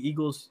think the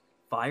Eagles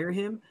fire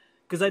him?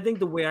 Because I think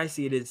the way I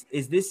see it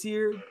is this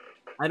year,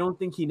 I don't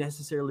think he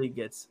necessarily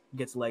gets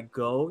let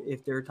go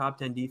if they're a top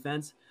 10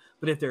 defense.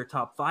 But if they're a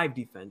top 5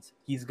 defense,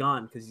 he's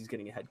gone because he's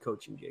getting a head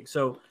coaching gig.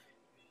 So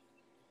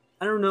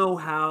I don't know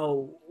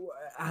how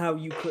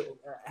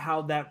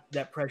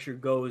that pressure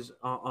goes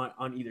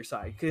on either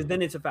side, because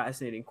then it's a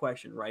fascinating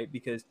question, right?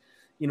 Because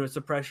it's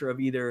the pressure of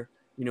either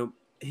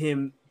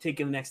him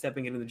taking the next step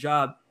and getting the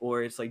job,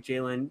 or it's like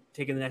Jalen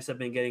taking the next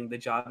step and getting the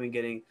job and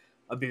getting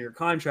a bigger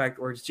contract,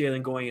 or it's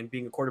Jalen going and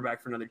being a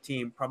quarterback for another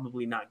team,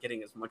 probably not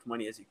getting as much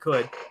money as he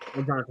could,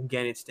 and Jonathan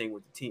Gannon staying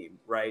with the team,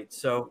 right?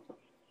 So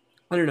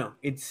I don't know.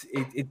 It's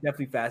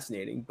definitely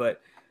fascinating,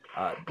 but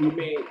let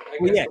me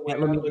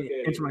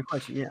answer my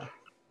question. Yeah.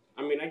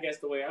 I guess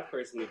the way I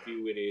personally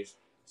view it is,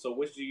 so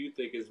which do you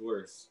think is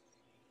worse?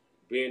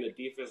 Being a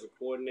defensive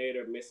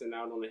coordinator, missing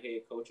out on a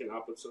head coaching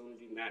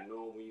opportunity, not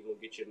knowing when you're going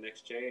to get your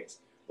next chance,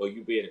 or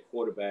you being a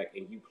quarterback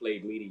and you play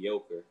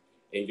mediocre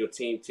and your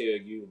team tell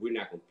you, we're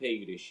not going to pay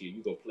you this year.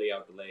 You're going to play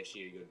out the last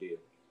year of your deal.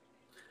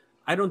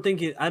 I don't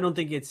think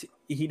it's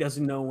he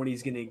doesn't know when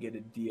he's going to get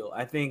a deal.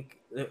 I think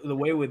the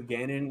way with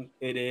Gannon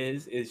it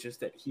is just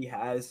that he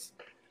has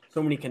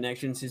so many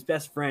connections. His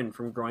best friend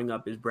from growing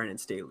up is Brandon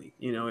Staley,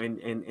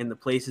 and the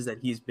places that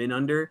he's been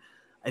under.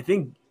 I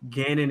think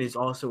Gannon is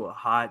also a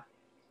hot,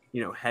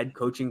 head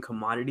coaching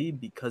commodity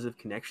because of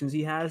connections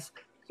he has.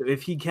 So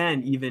if he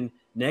can even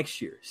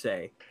next year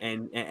say,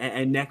 and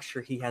next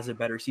year he has a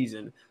better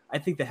season, I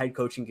think the head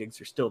coaching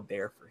gigs are still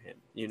there for him.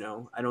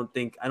 I don't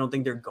think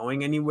they're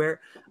going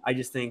anywhere. I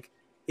just think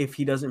if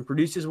he doesn't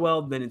produce as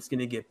well, then it's going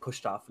to get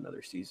pushed off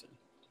another season.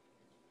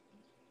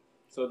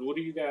 So what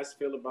do you guys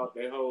feel about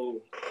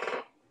the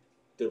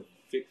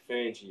Vic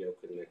Fangio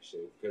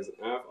connection? Because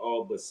I've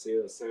all but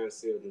signed,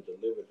 sealed, and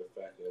delivered the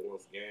fact that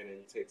once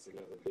Gannon takes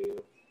another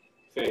deal,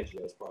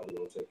 Fangio's probably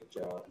going to take a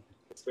job,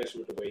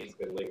 especially with the way he's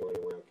been lingering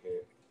around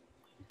camp.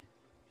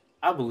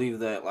 I believe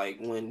that, like,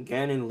 when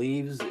Gannon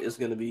leaves, it's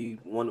going to be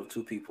one of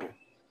two people.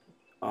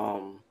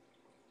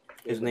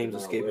 His name's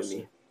escaping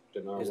me.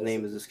 His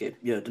name is escaping.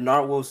 Yeah,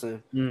 Denard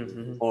Wilson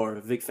or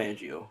Vic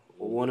Fangio.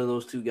 One of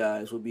those two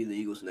guys will be the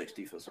Eagles' next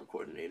defensive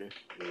coordinator.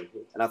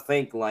 And I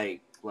think,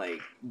 like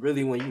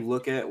really, when you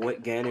look at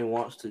what Gannon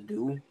wants to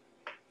do,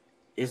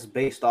 it's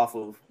based off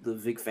of the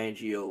Vic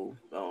Fangio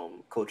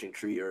coaching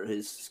tree or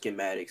his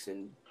schematics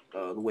and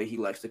the way he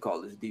likes to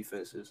call his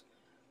defenses.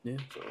 Yeah.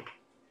 So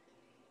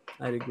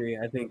I'd agree.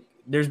 I think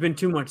there's been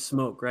too much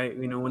smoke, right?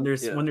 When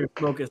there's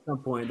smoke at some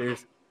point,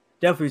 there's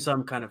definitely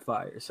some kind of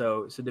fire.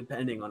 So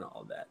depending on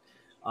all that,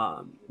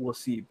 we'll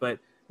see. But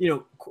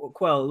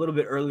Quell, a little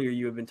bit earlier,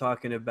 you have been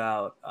talking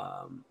about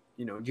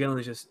Jalen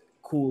is just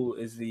cool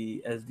as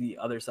the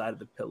other side of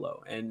the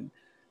pillow, and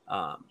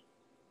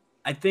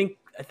I think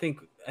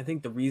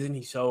the reason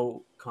he's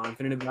so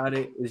confident about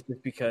it is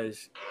just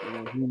because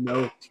he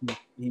knows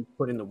he's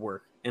put in the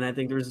work, and I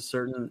think there's a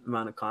certain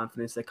amount of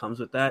confidence that comes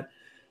with that,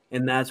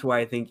 and that's why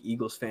I think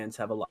Eagles fans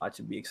have a lot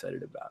to be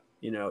excited about.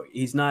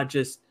 He's not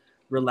just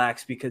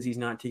relaxed because he's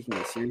not taking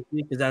it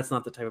seriously, because that's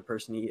not the type of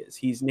person he is.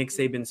 He's Nick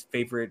Saban's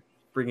favorite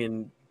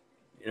friggin'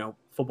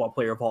 football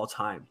player of all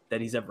time that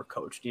he's ever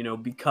coached.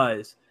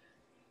 Because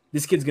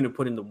this kid's gonna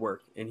put in the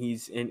work, and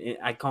and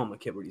I call him a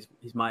kid, but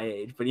he's my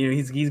age, but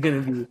he's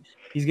gonna be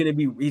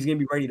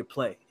ready to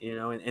play,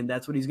 and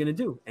that's what he's gonna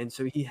do. And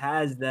so he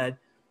has that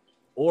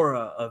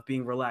aura of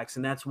being relaxed,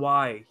 and that's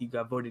why he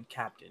got voted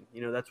captain.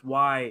 That's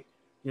why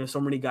so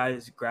many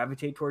guys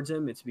gravitate towards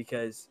him. It's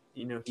because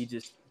he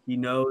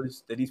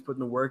knows that he's putting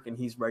the work and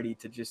he's ready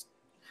to just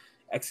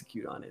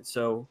execute on it.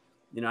 So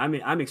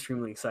I'm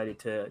extremely excited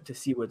to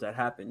see what that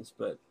happens.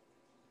 But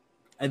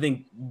I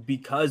think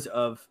because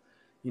of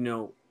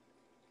the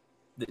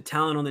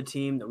talent on the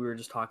team that we were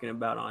just talking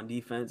about on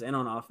defense and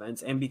on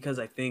offense, and because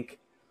I think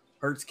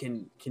Hurts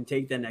can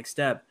take that next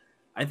step,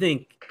 I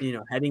think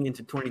heading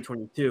into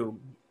 2022,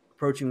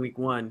 approaching week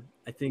 1,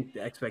 I think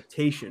the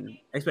expectation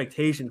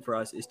for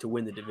us is to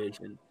win the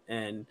division.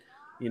 And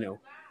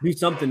do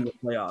something in the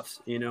playoffs.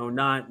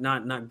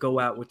 Not go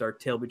out with our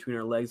tail between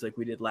our legs like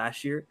we did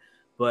last year,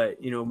 but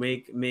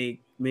make.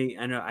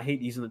 I know I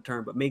hate using the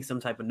term, but make some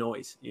type of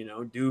noise.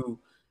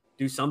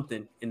 Do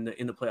something in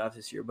the playoffs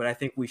this year. But I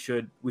think we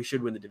should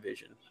win the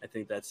division. I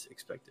think that's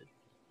expected.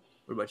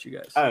 What about you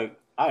guys?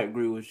 I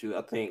agree with you.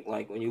 I think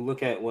like when you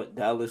look at what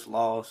Dallas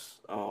lost,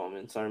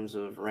 in terms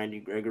of Randy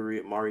Gregory,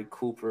 Amari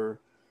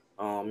Cooper,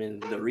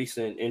 and the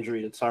recent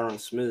injury to Tyron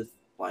Smith,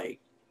 like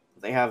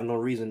they have no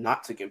reason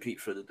not to compete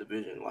for the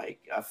division. Like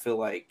I feel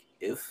like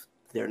if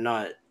they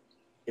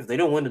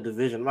don't win the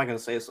division, I'm not gonna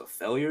say it's a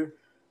failure,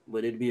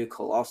 but it'd be a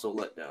colossal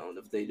letdown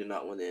if they did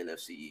not win the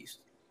NFC East.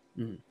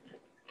 Mm-hmm.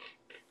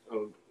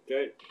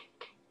 That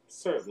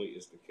certainly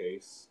is the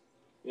case.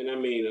 And I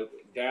mean,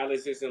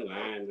 Dallas is in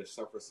line to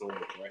suffer some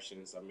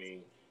regressions. I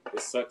mean,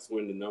 it sucks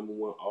when the number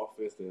one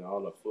offense in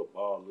all of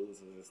football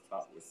loses its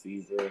top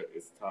receiver,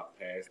 its top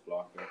pass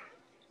blocker.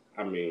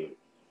 I mean,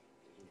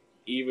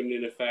 even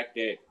in the fact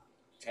that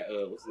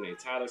what's his name,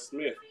 Tyler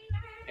Smith,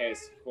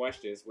 has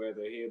questions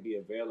whether he'll be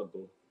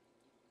available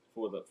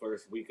for the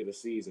first week of the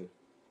season.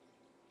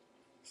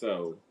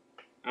 So,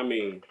 I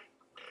mean,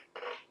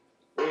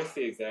 we'll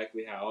see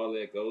exactly how all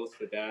that goes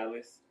for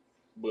Dallas.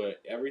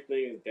 But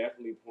everything is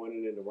definitely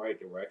pointing in the right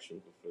direction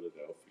for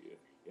Philadelphia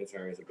in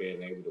terms of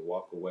being able to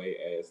walk away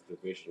as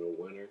divisional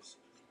winners.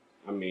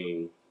 I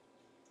mean,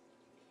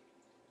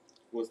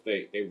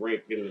 they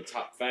ranked in the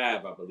top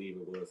 5, I believe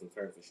it was, in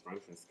terms of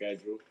strength and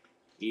schedule.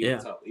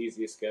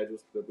 Easiest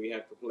schedules that we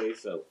have to play.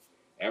 So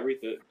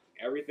everything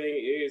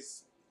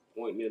is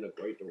pointing in a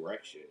great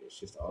direction. It's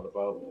just all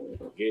about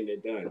getting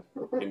it done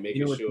and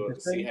making sure to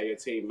see how your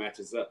team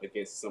matches up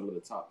against some of the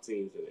top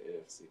teams in the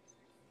NFC.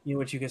 You know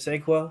what you can say,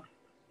 Qua?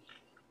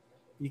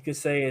 You could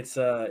say it's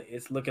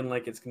looking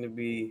like it's going to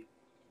be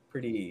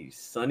pretty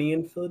sunny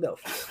in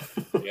Philadelphia.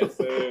 Yes,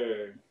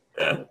 sir.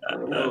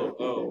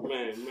 oh,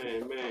 man.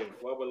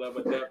 Wubba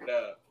lubba dub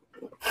dub.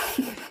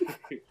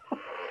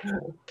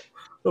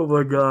 Oh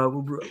my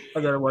God,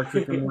 I gotta watch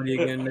Rick and Morty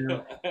again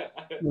now.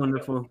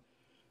 Wonderful,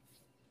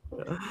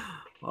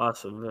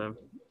 awesome, man.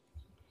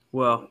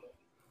 Well,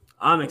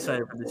 I'm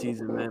excited for the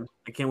season, man.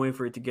 I can't wait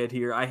for it to get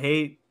here. I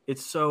hate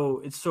it's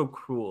so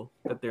cruel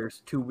that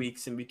there's 2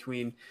 weeks in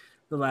between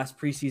the last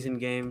preseason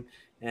game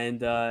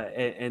and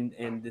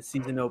the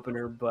season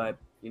opener, but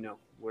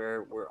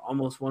we're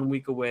almost 1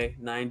 week away,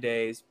 9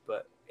 days,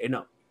 but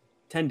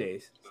 10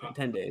 days.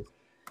 10 days.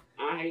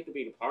 I hate to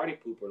be the party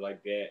pooper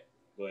like that,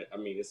 but I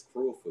mean it's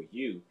cruel for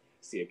you.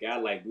 See, a guy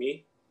like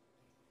me,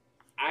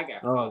 I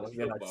got college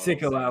football.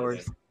 Sicko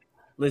hours.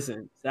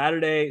 Listen,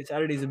 Saturday's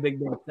a big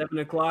day.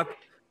 7:00.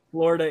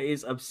 Florida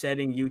is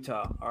upsetting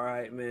Utah. All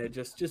right, man.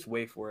 Just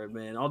wait for it,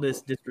 man. All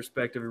this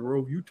disrespect of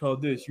Utah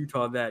this,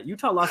 Utah that.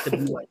 Utah lost to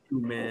BYU,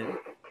 man.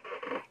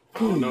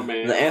 No,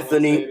 man. The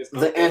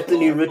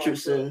Anthony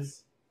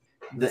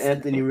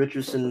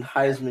Richardson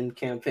Heisman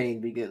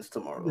campaign begins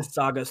tomorrow. The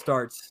saga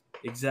starts.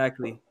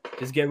 Exactly.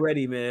 Just get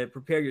ready, man.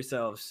 Prepare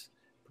yourselves.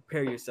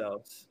 Y'all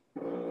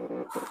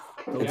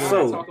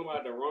talking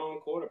about the wrong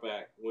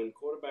quarterback. When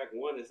quarterback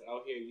one is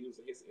out here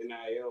using his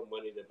NIL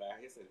money to buy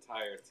his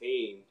entire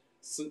team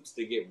suits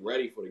to get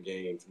ready for the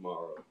game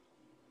tomorrow.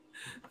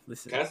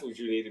 Listen, that's what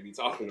you need to be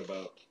talking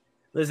about.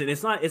 Listen,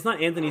 it's not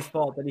Anthony's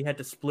fault that he had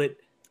to split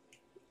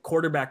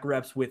quarterback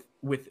reps with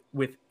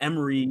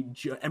Emory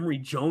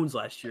Jones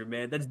last year,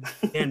 man. That's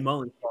Dan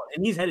Mullen's fault,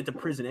 and he's headed to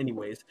prison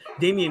anyways.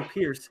 Damian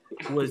Pierce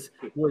was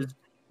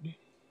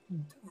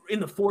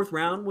in the 4th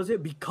round, was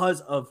it,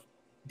 because of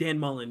Dan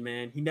Mullen,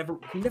 man. He never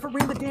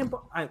ran the damn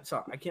ball. I'm not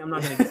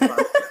gonna get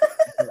started.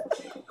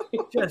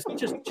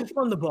 just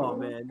run the ball,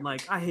 man.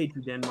 Like, I hate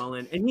you, Dan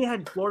Mullen. And he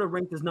had Florida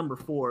ranked as number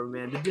 4,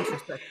 man. The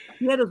disrespect.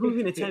 He had us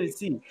losing to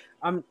Tennessee.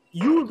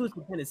 You lose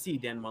to Tennessee,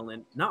 Dan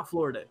Mullen, not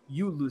Florida.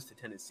 You lose to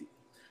Tennessee.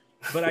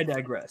 But I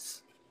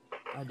digress,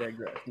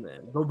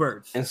 man. Go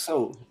Birds. And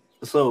so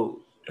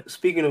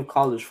speaking of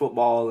college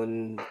football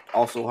and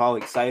also how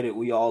excited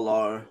we all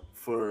are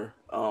for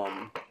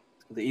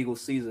the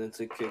Eagles season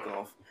to kick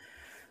off,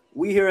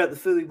 we here at the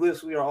Philly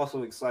Blitz, we are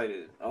also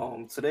excited.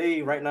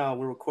 Today, right now,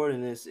 we're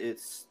recording this.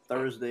 It's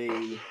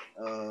Thursday,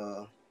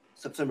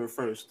 September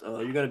 1st.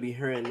 You're going to be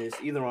hearing this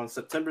either on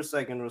September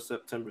 2nd or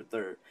September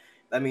 3rd.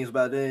 That means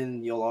by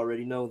then, you'll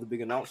already know the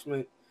big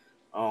announcement.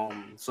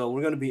 So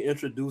we're going to be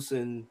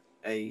introducing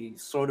a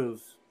sort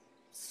of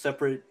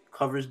separate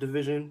coverage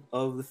division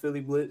of the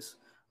Philly Blitz,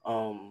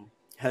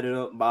 headed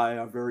up by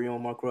our very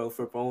own Marquel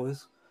Fripp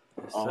Owens.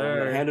 I'm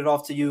going to hand it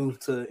off to you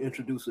to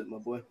introduce it, my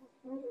boy.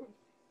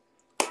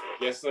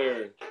 Yes,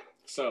 sir.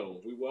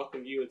 So we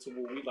welcome you into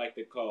what we like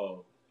to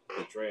call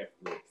the Draft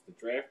Blitz. The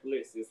Draft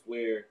Blitz is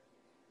where,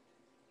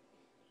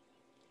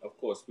 of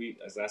course, we,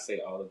 as I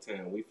say all the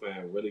time, we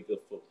find really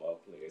good football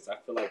players. I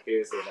feel like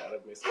there's a lot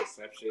of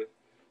misconception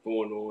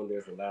going on.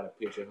 There's a lot of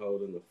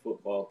pigeonholing the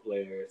football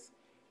players.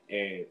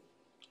 And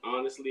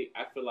honestly,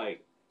 I feel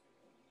like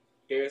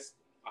there's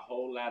a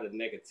whole lot of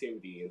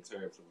negativity in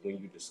terms of when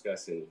you're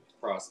discussing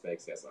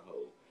prospects as a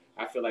whole.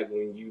 I feel like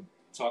when you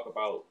talk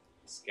about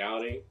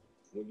scouting,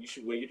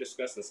 when you're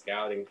discussing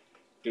scouting,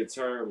 the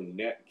term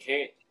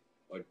can't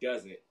or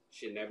doesn't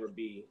should never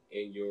be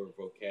in your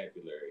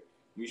vocabulary.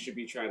 You should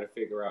be trying to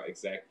figure out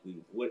exactly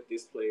what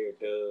this player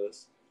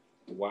does,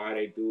 why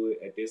they do it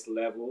at this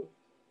level.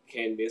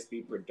 Can this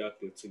be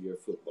productive to your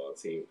football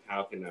team?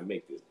 How can I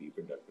make this be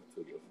productive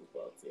to your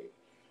football team?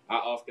 I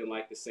often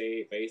like to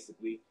say,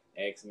 basically,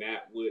 ask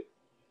not what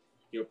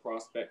your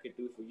prospect could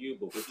do for you,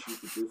 but what you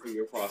could do for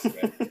your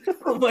prospect.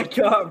 Oh my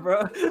God,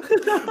 bro!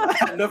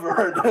 I've never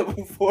heard that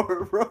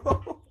before,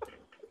 bro.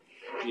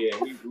 Yeah,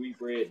 we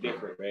bred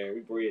different, man.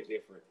 We bred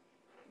different.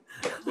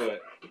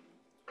 But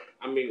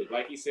I mean,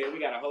 like you said, we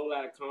got a whole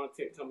lot of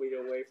content coming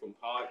your way from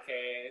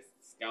podcasts,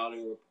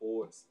 scouting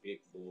reports, big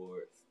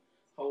boards,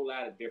 whole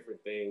lot of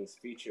different things,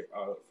 feature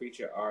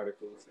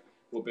articles.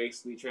 We're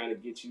basically trying to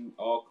get you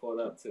all caught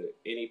up to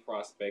any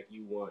prospect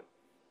you want.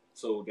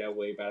 So that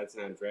way, by the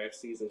time draft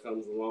season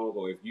comes along,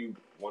 or if you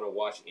want to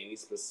watch any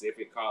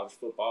specific college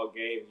football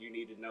game, you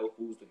need to know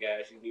who's the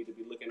guys you need to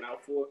be looking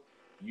out for.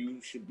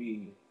 You should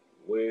be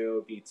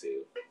well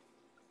detailed.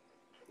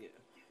 Yeah.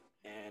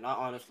 And I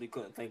honestly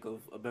couldn't think of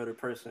a better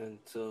person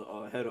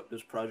to head up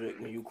this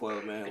project than you,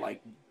 Quell, man.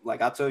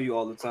 Like I tell you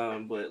all the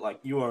time, but like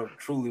you are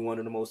truly one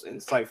of the most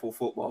insightful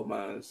football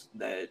minds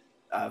that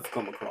I've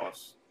come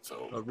across.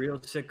 So a real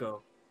sicko.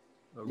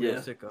 A real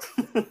sicko.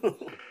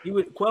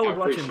 I Quell was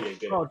watching appreciate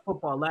that. college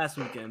football last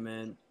weekend,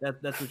 man.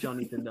 That's what y'all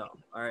need to know.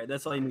 All right,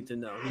 that's all you need to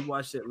know. He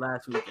watched it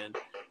last weekend.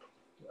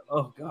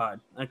 Oh God,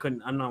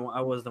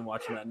 I wasn't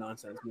watching that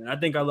nonsense, man. I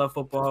think I love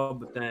football,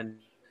 but then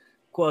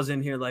Quell's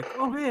in here like,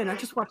 oh man, I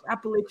just watched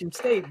Appalachian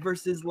State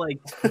versus like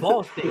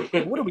Ball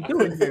State. What are we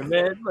doing here,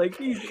 man? Like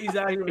he's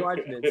out here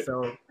watching it.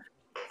 So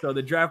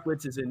the Draft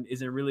Blitz is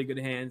in really good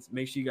hands.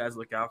 Make sure you guys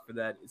look out for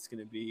that. It's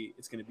gonna be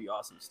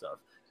awesome stuff.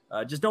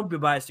 Just don't be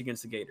biased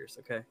against the Gators,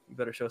 okay? You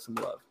better show some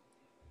love.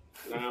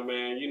 Nah,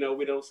 man, you know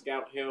we don't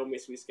scout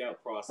helmets, we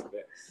scout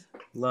prospects.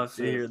 Love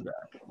to hear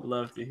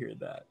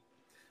that.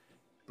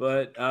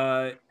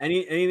 But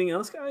anything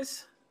else,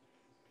 guys?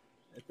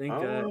 I think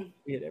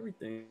we hit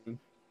everything.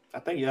 I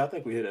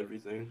think we hit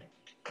everything.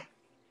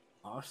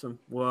 Awesome.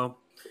 Well,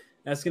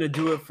 that's gonna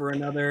do it for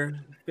another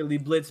Philly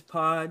Blitz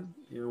pod.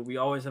 You know, we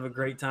always have a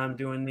great time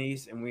doing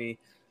these, and we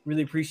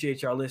really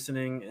appreciate y'all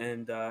listening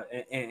and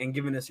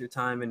giving us your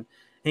time and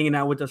hanging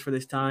out with us for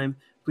this time.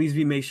 Please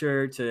make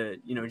sure to,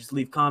 just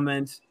leave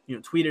comments,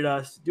 tweet at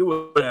us, do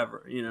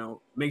whatever,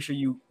 make sure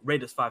you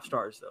rate us 5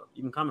 stars though.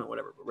 You can comment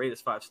whatever, but rate us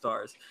 5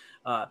 stars.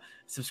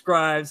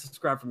 Subscribe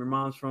from your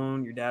mom's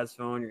phone, your dad's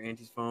phone, your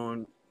auntie's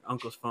phone,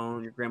 uncle's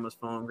phone, your grandpa's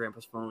phone,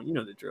 you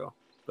know the drill.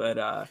 But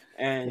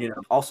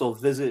also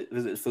visit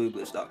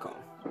phillyblitz.com.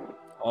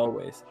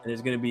 Always. And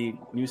there's going to be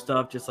new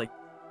stuff, just like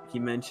he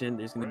mentioned.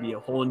 There's going to be a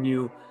whole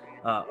new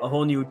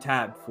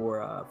tab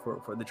for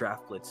the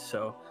Draft Blitz.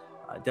 So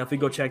definitely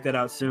go check that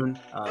out soon.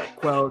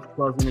 Quell's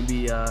going to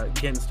be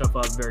getting stuff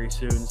up very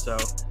soon. So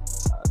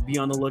be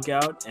on the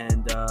lookout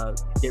and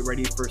get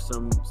ready for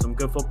some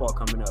good football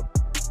coming up.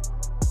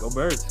 Go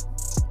Birds.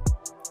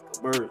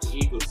 Go Birds.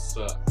 Eagles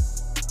suck.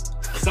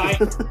 Psych.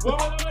 Go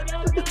Birds.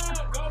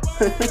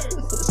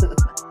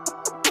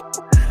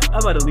 I'm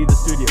about to leave the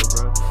studio,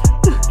 bro.